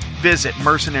Texas. Visit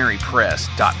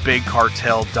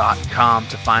mercenarypress.bigcartel.com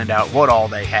to find out what all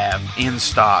they have in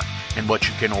stock and what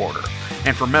you can order.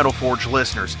 And for Metal Forge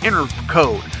listeners, enter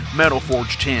code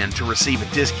METALFORGE10 to receive a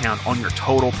discount on your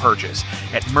total purchase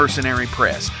at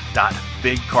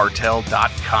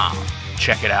mercenarypress.bigcartel.com.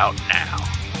 Check it out now.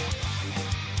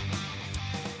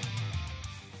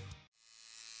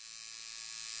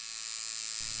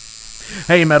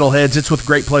 Hey Metalheads, it's with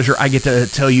great pleasure I get to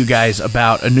tell you guys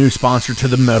about a new sponsor to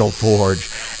the Metal Forge,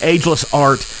 Ageless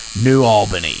Art, New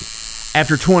Albany.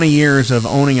 After 20 years of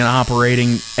owning and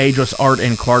operating Ageless Art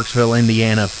in Clarksville,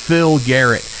 Indiana, Phil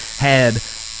Garrett had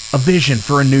a vision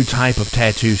for a new type of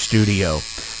tattoo studio.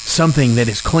 Something that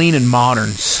is clean and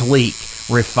modern, sleek,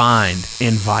 refined,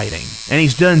 inviting. And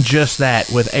he's done just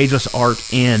that with Ageless Art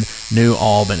in New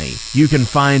Albany. You can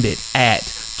find it at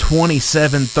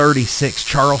 2736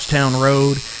 Charlestown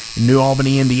Road, New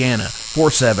Albany, Indiana,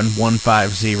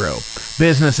 47150.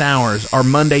 Business hours are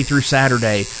Monday through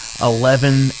Saturday,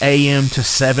 11 a.m. to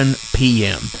 7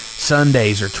 p.m.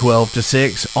 Sundays are 12 to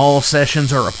 6. All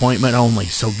sessions are appointment only,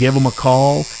 so give them a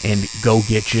call and go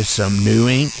get you some new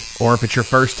ink. Or if it's your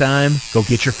first time, go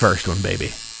get your first one,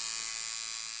 baby.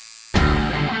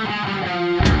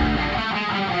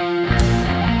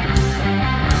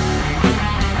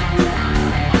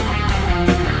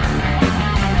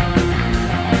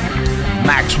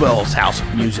 Maxwell's House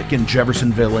of Music in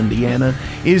Jeffersonville, Indiana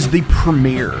is the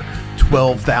premier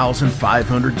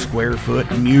 12,500 square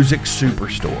foot music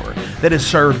superstore that has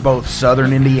served both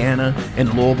southern Indiana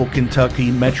and Louisville,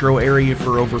 Kentucky metro area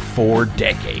for over 4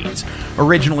 decades.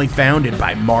 Originally founded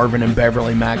by Marvin and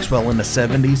Beverly Maxwell in the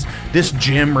 70s, this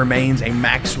gym remains a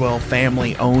Maxwell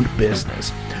family-owned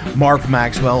business. Mark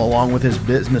Maxwell, along with his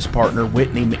business partner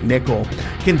Whitney McNichol,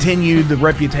 continued the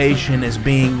reputation as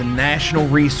being the national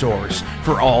resource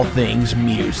for all things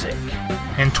music.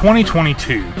 In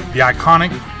 2022, the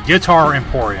iconic Guitar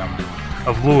Emporium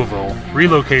of Louisville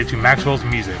relocated to Maxwell's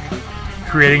Music,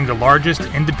 creating the largest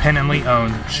independently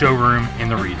owned showroom in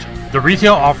the region. The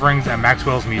retail offerings at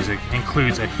Maxwell's Music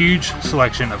includes a huge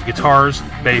selection of guitars,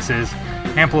 basses,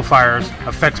 amplifiers,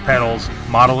 effects pedals,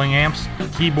 modeling amps,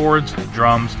 keyboards,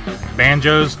 drums,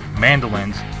 banjos,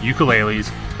 mandolins,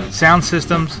 ukuleles, sound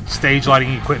systems, stage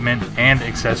lighting equipment, and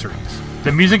accessories.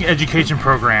 The music education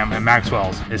program at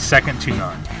Maxwell's is second to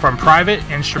none. From private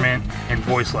instrument and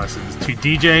voice lessons to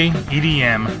DJ,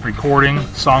 EDM, recording,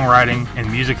 songwriting,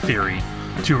 and music theory,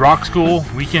 to rock school,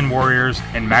 weekend warriors,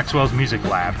 and Maxwell's Music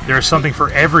Lab, there is something for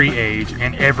every age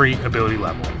and every ability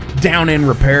level. Down in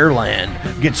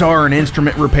Repairland, guitar and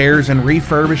instrument repairs and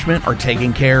refurbishment are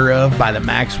taken care of by the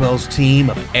Maxwell's team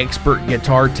of expert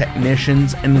guitar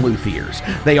technicians and luthiers.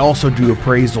 They also do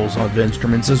appraisals of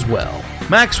instruments as well.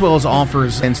 Maxwell's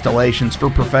offers installations for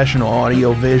professional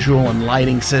audio, visual, and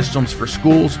lighting systems for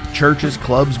schools, churches,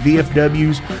 clubs,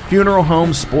 VFWs, funeral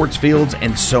homes, sports fields,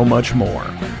 and so much more.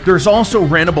 There's also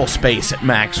rentable space at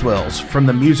Maxwell's, from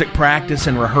the music practice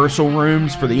and rehearsal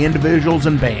rooms for the individuals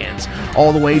and bands,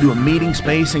 all the way to a meeting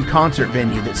space and concert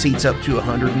venue that seats up to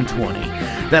 120.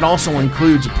 That also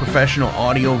includes a professional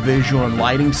audio, visual, and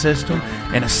lighting system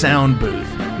and a sound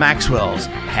booth. Maxwell's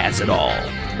has it all.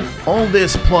 All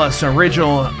this plus an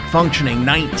original functioning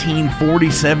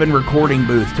 1947 recording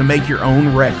booth to make your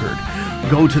own record.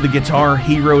 Go to the Guitar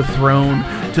Hero throne,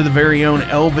 to the very own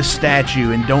Elvis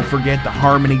statue, and don't forget the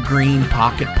Harmony Green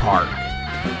Pocket Park.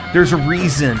 There's a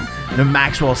reason the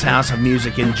Maxwell's House of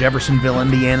Music in Jeffersonville,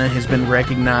 Indiana has been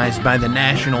recognized by the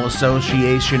National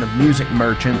Association of Music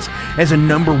Merchants as a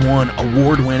 #1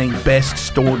 award-winning best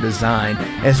store design,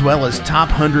 as well as top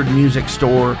 100 music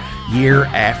store year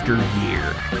after year.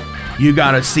 You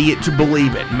gotta see it to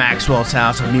believe it. Maxwell's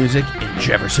House of Music in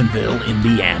Jeffersonville,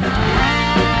 Indiana.